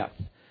fear of death,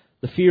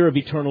 the fear of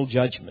eternal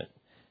judgment,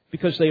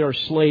 because they are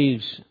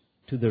slaves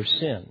to their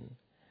sin.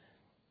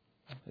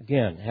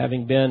 Again,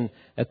 having been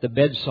at the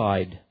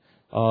bedside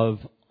of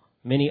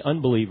many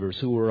unbelievers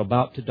who were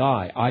about to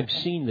die, I've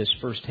seen this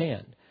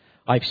firsthand.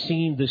 I've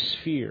seen this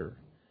fear.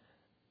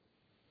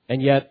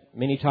 And yet,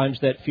 many times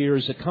that fear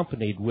is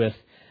accompanied with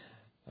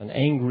an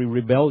angry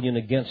rebellion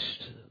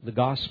against the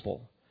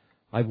gospel.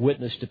 I've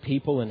witnessed to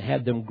people and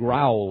had them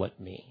growl at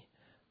me.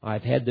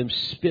 I've had them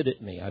spit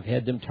at me. I've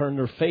had them turn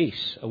their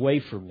face away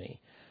from me.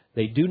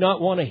 They do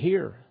not want to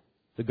hear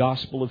the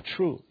gospel of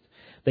truth.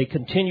 They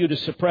continue to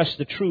suppress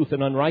the truth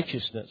in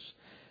unrighteousness.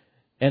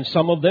 And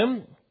some of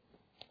them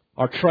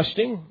are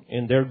trusting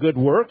in their good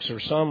works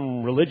or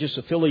some religious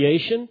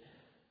affiliation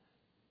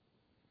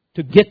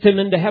to get them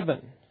into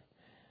heaven.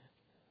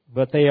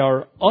 But they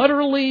are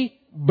utterly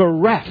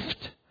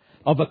bereft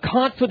of a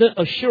confident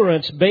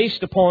assurance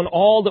based upon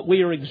all that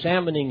we are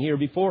examining here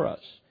before us.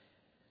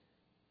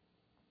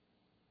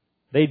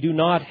 They do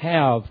not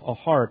have a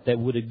heart that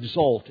would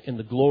exult in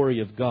the glory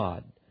of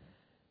God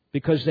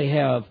because they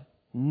have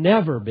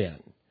never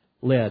been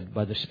led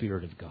by the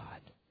Spirit of God.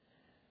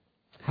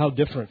 How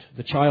different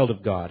the child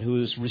of God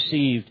who has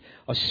received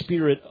a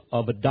spirit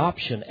of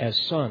adoption as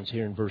sons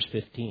here in verse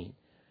 15.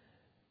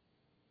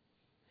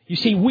 You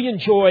see, we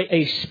enjoy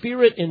a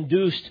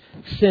Spirit-induced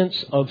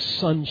sense of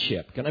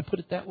sonship. Can I put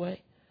it that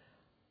way?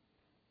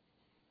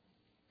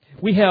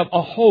 We have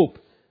a hope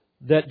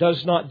that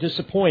does not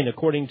disappoint,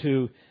 according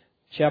to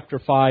chapter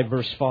 5,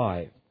 verse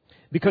 5.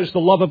 Because the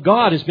love of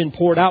God has been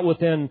poured out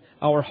within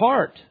our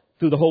heart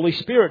through the Holy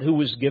Spirit who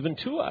was given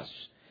to us.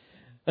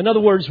 In other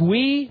words,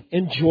 we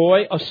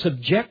enjoy a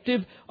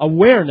subjective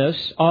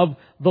awareness of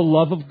the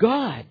love of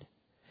God.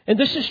 And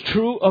this is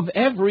true of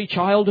every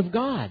child of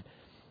God.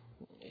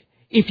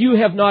 If you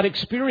have not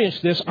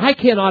experienced this, I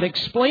cannot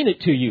explain it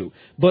to you.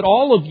 But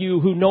all of you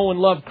who know and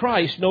love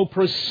Christ know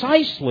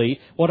precisely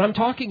what I'm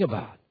talking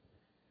about.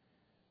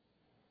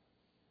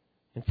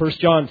 In 1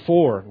 John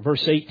 4,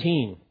 verse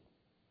 18,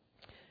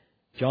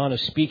 John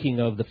is speaking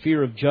of the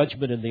fear of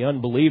judgment in the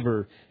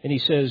unbeliever. And he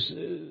says,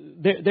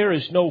 there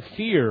is no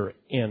fear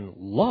in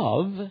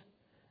love,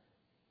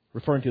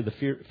 referring to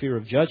the fear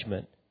of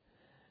judgment.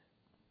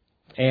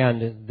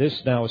 And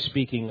this now is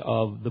speaking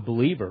of the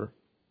believer.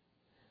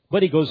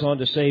 But he goes on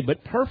to say,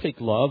 but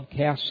perfect love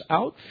casts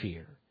out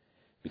fear,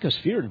 because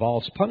fear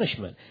involves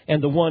punishment.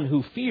 And the one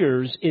who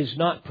fears is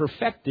not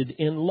perfected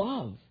in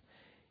love.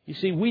 You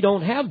see, we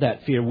don't have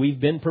that fear. We've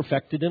been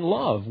perfected in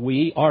love.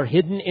 We are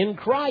hidden in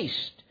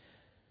Christ.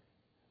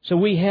 So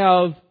we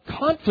have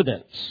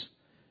confidence,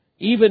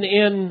 even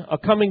in a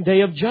coming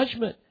day of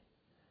judgment.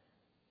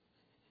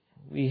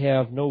 We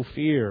have no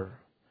fear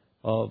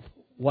of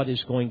what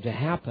is going to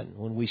happen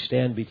when we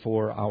stand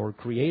before our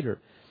Creator.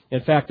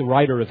 In fact, the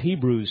writer of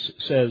Hebrews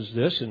says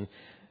this in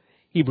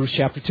Hebrews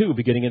chapter 2,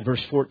 beginning in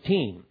verse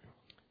 14.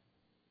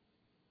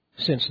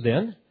 Since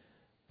then,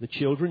 the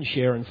children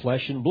share in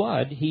flesh and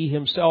blood. He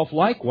himself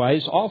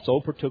likewise also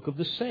partook of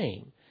the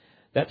same,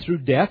 that through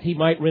death he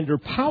might render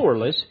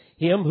powerless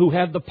him who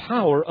had the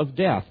power of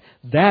death,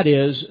 that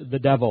is, the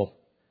devil,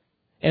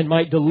 and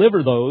might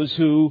deliver those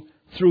who,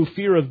 through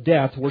fear of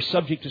death, were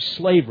subject to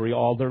slavery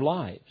all their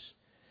lives.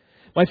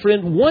 My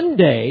friend, one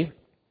day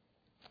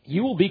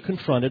you will be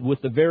confronted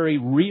with the very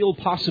real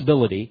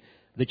possibility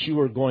that you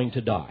are going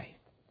to die.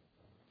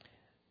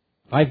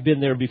 I've been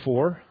there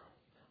before.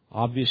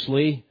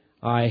 Obviously,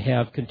 I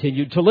have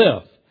continued to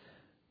live.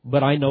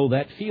 But I know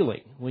that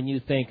feeling when you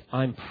think,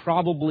 I'm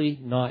probably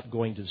not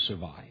going to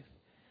survive.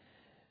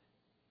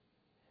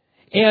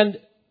 And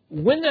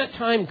when that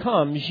time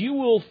comes, you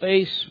will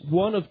face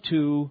one of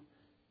two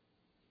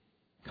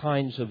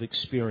kinds of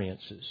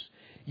experiences.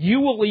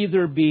 You will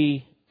either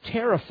be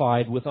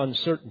terrified with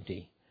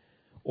uncertainty,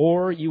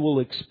 or you will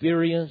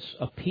experience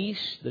a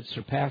peace that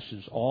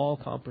surpasses all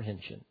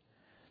comprehension.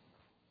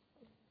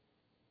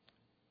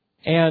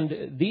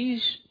 And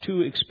these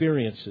two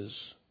experiences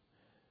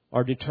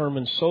are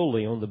determined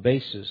solely on the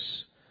basis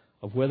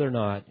of whether or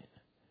not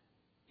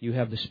you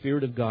have the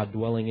Spirit of God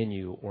dwelling in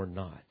you or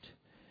not.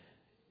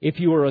 If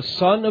you are a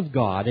son of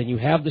God and you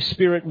have the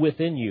Spirit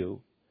within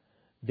you,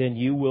 then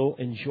you will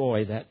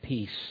enjoy that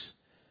peace.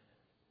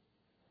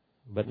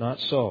 But not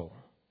so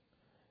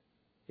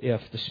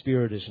if the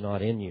Spirit is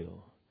not in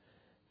you.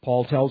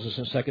 Paul tells us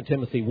in 2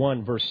 Timothy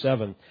 1, verse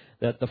 7,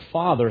 that the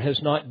Father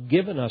has not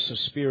given us a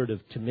spirit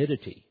of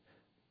timidity,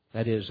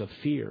 that is, of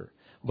fear,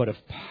 but of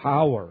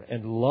power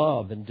and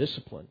love and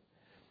discipline.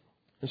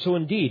 And so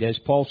indeed, as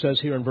Paul says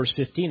here in verse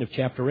 15 of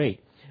chapter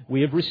 8,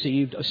 we have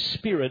received a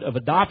spirit of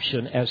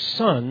adoption as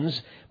sons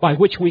by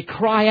which we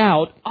cry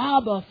out,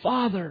 Abba,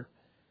 Father.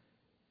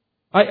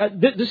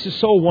 This is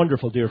so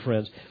wonderful, dear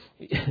friends.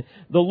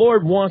 The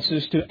Lord wants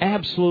us to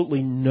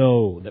absolutely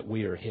know that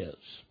we are His.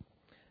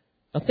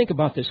 Now think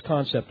about this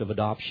concept of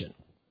adoption.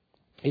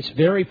 It's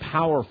very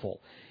powerful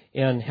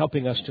in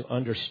helping us to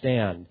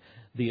understand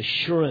the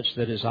assurance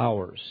that is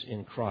ours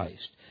in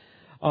Christ.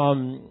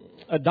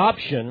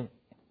 Adoption,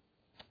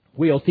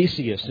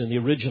 weothesios in the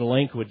original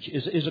language,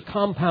 is a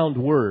compound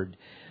word.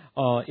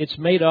 It's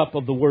made up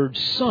of the word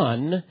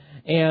son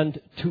and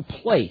to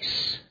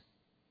place.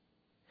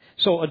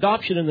 So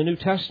adoption in the New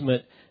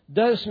Testament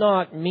does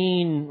not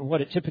mean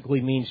what it typically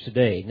means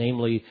today,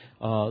 namely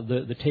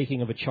the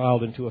taking of a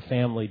child into a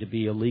family to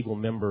be a legal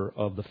member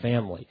of the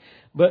family.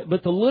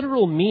 But the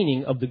literal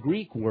meaning of the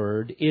Greek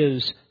word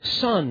is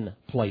son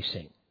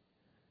placing.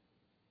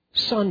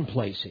 Son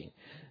placing.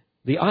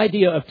 The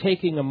idea of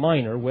taking a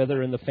minor,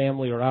 whether in the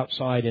family or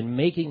outside, and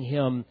making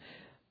him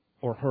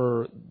or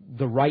her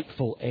the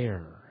rightful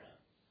heir.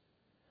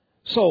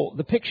 So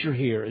the picture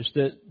here is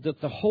that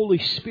the Holy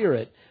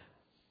Spirit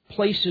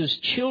places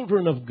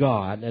children of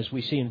God, as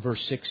we see in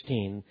verse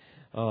 16,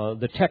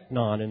 the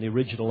teknon in the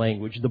original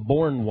language, the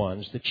born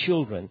ones, the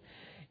children.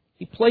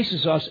 He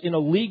places us in a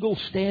legal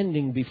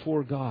standing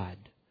before God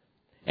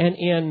and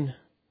in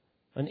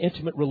an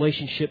intimate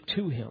relationship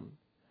to Him.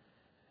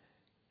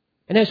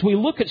 And as we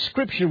look at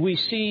Scripture, we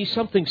see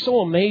something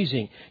so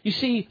amazing. You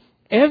see,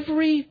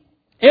 every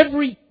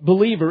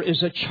believer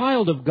is a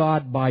child of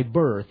God by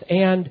birth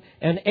and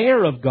an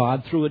heir of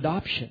God through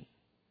adoption.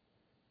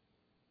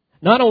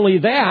 Not only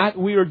that,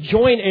 we are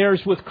joint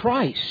heirs with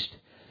Christ,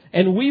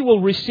 and we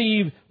will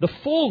receive the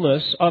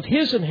fullness of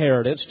His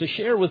inheritance to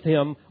share with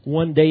Him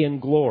one day in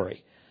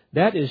glory.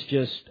 That is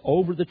just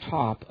over the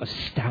top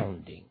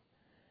astounding.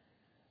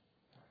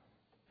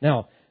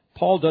 Now,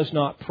 Paul does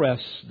not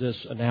press this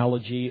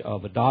analogy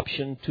of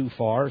adoption too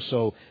far,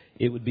 so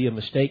it would be a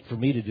mistake for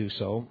me to do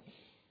so.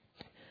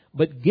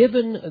 But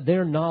given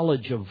their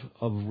knowledge of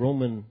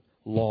Roman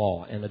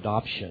law and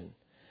adoption,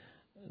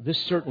 this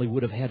certainly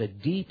would have had a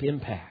deep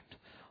impact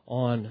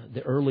on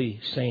the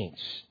early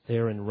saints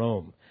there in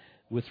Rome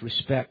with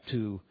respect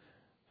to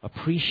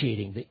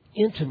appreciating the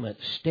intimate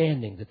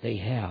standing that they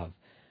have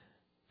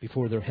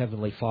before their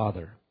Heavenly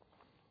Father.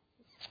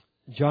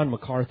 John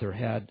MacArthur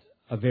had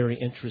a very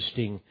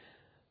interesting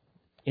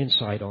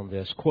insight on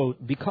this.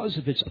 Quote, because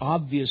of its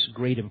obvious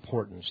great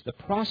importance, the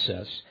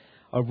process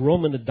of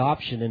Roman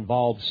adoption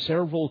involved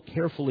several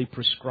carefully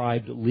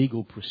prescribed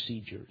legal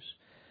procedures.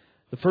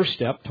 The first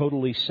step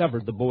totally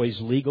severed the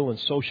boy's legal and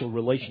social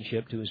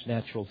relationship to his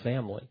natural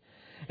family.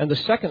 And the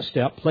second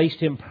step placed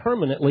him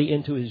permanently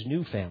into his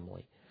new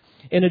family.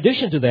 In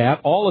addition to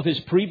that, all of his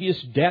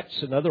previous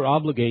debts and other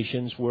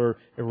obligations were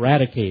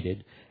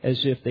eradicated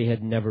as if they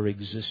had never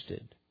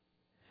existed.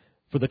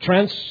 For the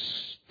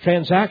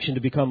transaction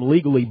to become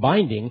legally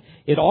binding,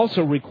 it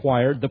also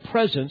required the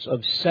presence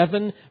of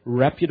 7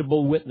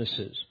 reputable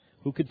witnesses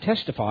who could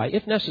testify,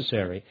 if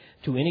necessary,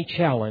 to any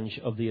challenge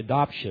of the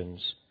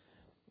adoptions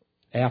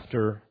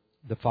after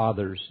the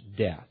father's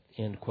death.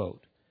 End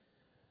quote.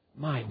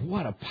 My,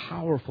 what a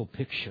powerful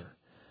picture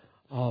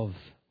of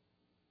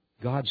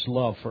God's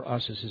love for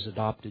us as His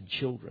adopted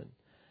children.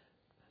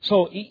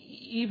 So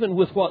even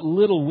with what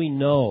little we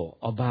know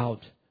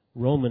about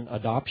Roman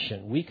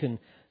adoption, we can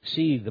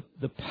see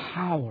the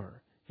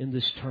power in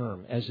this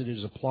term as it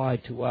is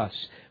applied to us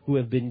who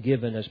have been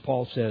given, as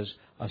Paul says,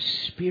 a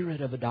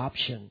spirit of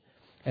adoption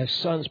as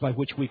sons by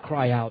which we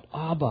cry out,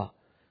 Abba,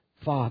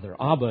 Father.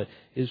 Abba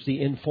is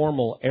the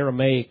informal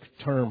Aramaic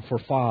term for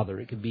father.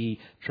 It could be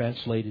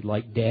translated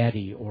like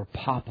daddy or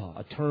papa,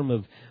 a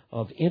term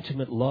of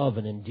intimate love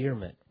and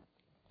endearment.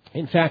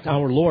 In fact,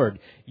 our Lord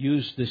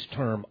used this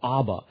term,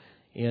 Abba,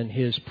 in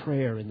His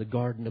prayer in the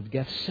Garden of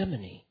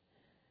Gethsemane.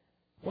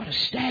 What a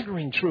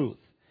staggering truth.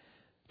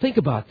 Think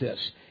about this.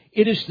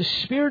 It is the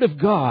Spirit of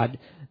God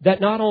that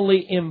not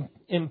only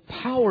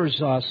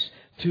empowers us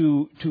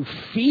to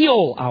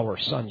feel our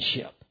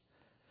sonship,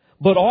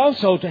 but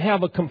also to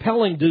have a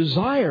compelling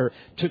desire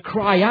to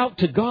cry out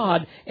to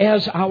God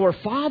as our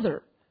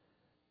Father,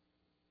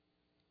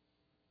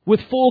 with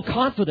full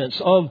confidence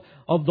of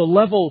the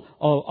level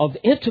of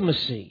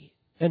intimacy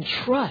and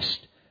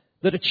trust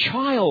that a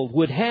child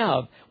would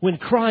have when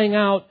crying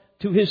out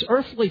to his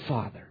earthly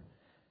father.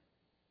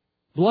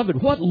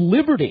 Beloved, what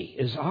liberty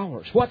is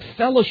ours? What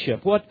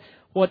fellowship? What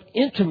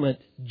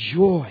intimate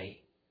joy?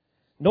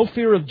 No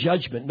fear of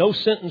judgment, no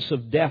sentence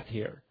of death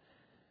here.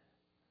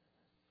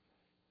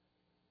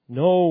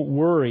 No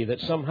worry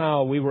that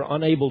somehow we were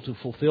unable to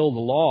fulfill the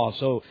law,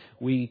 so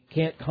we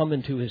can't come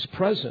into His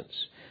presence.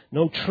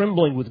 No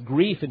trembling with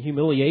grief and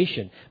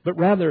humiliation, but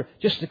rather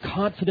just a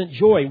confident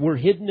joy. We're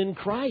hidden in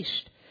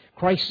Christ.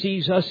 Christ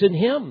sees us in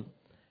Him.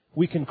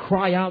 We can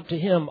cry out to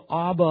Him,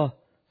 Abba,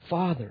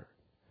 Father.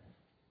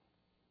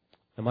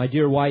 And my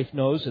dear wife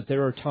knows that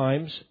there are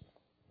times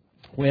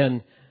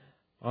when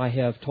I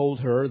have told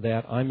her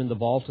that I'm in the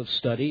vault of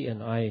study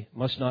and I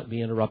must not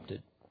be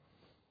interrupted.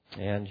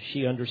 And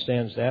she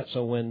understands that,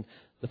 so when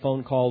the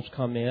phone calls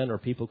come in or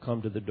people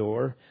come to the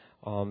door,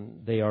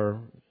 they are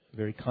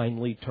very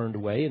kindly turned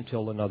away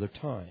until another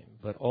time.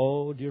 But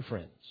oh, dear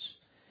friends,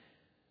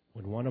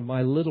 when one of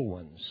my little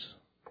ones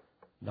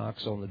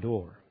knocks on the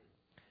door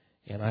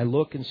and I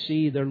look and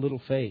see their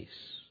little face,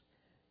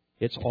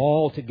 it's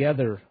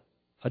altogether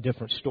a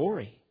different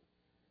story.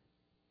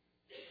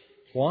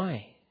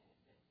 Why?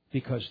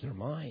 Because they're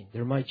mine.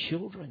 They're my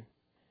children.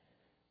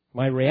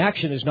 My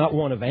reaction is not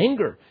one of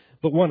anger,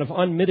 but one of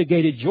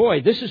unmitigated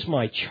joy. This is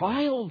my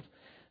child.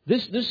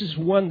 This is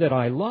one that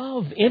I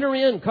love. Enter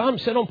in. Come,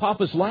 sit on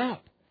Papa's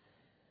lap.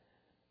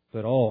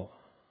 But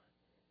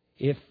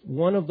if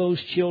one of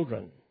those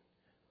children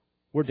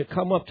were to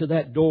come up to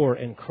that door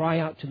and cry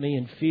out to me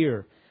in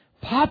fear,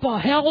 Papa,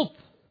 help!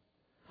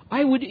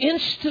 I would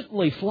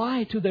instantly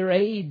fly to their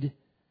aid.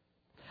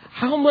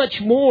 How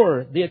much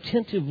more the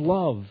attentive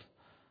love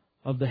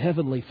of the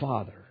Heavenly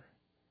Father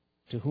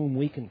to whom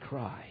we can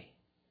cry.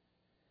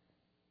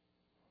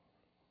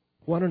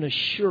 What an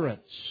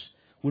assurance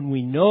when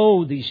we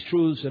know these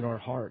truths in our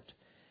heart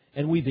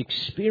and we've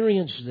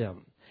experienced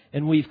them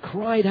and we've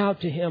cried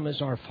out to Him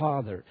as our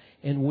Father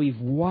and we've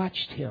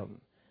watched Him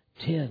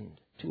tend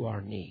to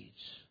our needs.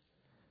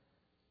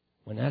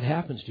 When that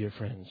happens, dear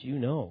friends, you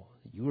know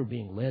that you are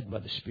being led by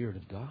the Spirit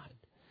of God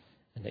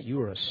and that you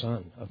are a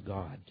son of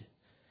God.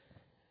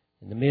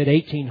 In the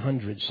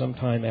mid-1800s,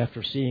 sometime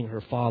after seeing her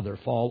father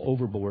fall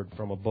overboard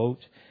from a boat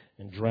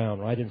and drown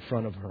right in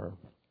front of her,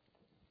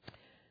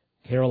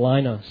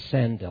 Carolina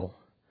Sandell,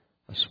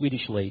 a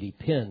Swedish lady,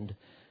 penned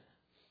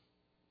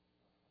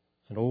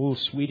an old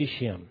Swedish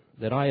hymn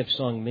that I have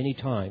sung many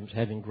times,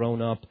 having grown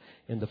up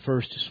in the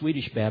first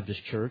Swedish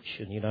Baptist church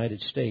in the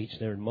United States,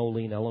 there in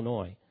Moline,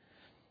 Illinois.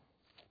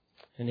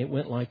 And it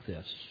went like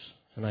this,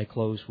 and I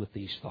close with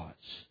these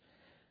thoughts.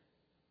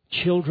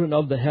 Children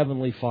of the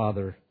Heavenly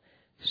Father,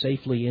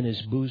 safely in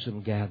His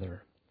bosom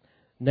gather.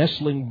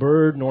 Nestling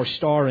bird nor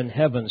star in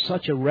heaven,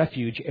 such a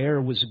refuge e'er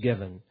was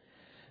given.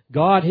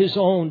 God His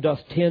own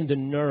doth tend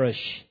and nourish.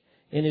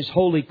 In His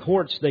holy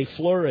courts they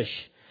flourish.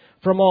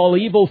 From all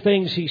evil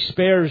things He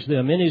spares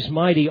them. In His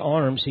mighty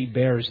arms He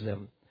bears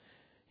them.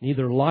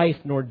 Neither life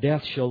nor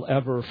death shall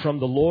ever from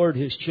the Lord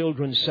His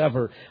children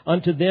sever.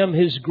 Unto them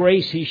His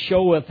grace He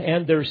showeth,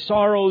 and their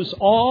sorrows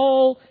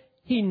all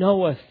He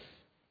knoweth.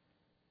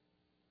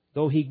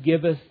 Though He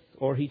giveth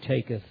or He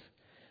taketh,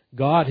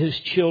 God His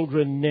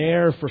children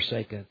ne'er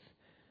forsaketh.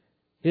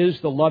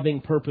 Is the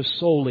loving purpose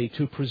solely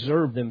to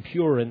preserve them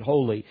pure and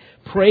holy.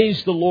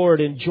 Praise the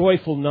Lord in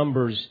joyful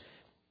numbers.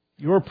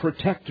 Your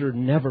protector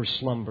never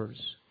slumbers.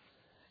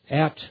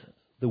 At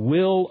the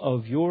will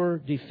of your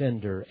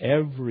defender,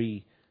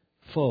 every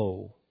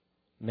foe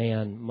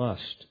man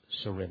must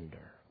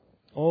surrender.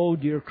 Oh,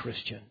 dear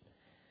Christian,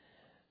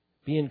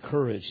 be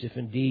encouraged if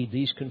indeed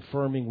these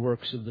confirming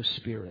works of the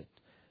Spirit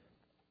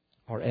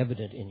are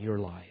evident in your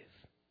life.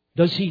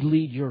 Does He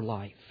lead your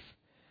life?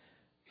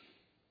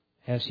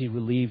 Has He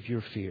relieved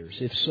your fears?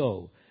 If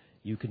so,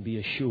 you can be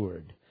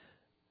assured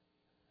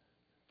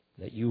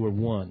that you are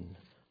one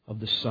of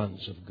the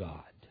sons of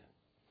God.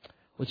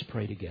 Let's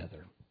pray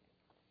together.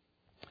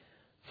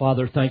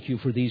 Father, thank You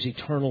for these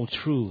eternal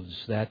truths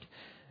that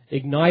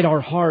ignite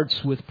our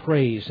hearts with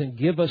praise and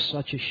give us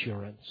such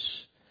assurance.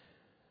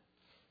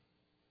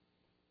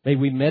 May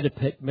we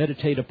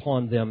meditate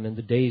upon them in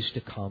the days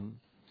to come.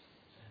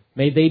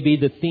 May they be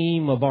the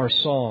theme of our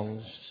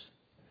songs.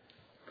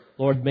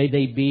 Lord, may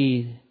they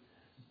be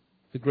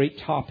the great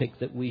topic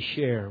that we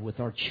share with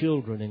our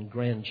children and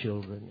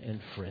grandchildren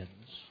and friends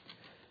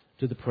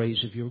to the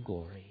praise of Your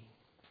glory.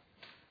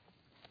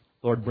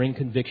 Lord, bring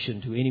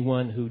conviction to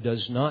anyone who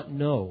does not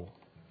know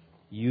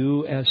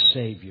You as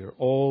Savior.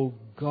 Oh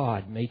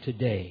God, may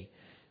today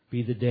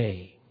be the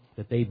day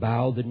that they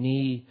bow the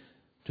knee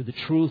to the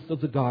truth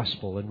of the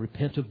gospel and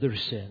repent of their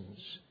sins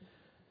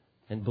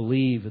and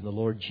believe in the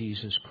Lord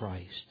Jesus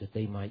Christ, that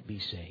they might be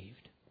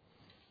saved.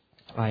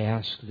 I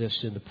ask this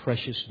in the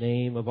precious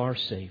name of our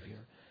Savior,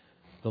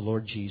 the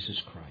Lord Jesus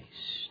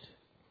Christ.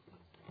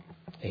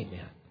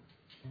 Amen.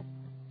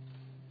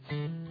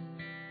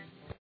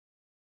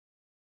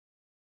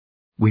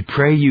 We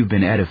pray you've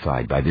been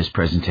edified by this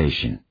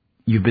presentation.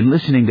 You've been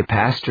listening to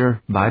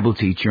Pastor, Bible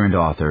teacher, and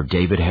author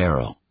David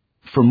Harrell.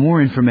 For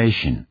more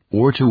information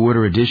or to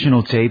order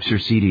additional tapes or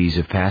CDs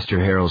of Pastor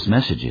Harrell's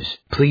messages,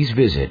 please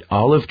visit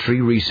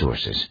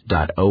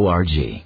olivetreeresources.org.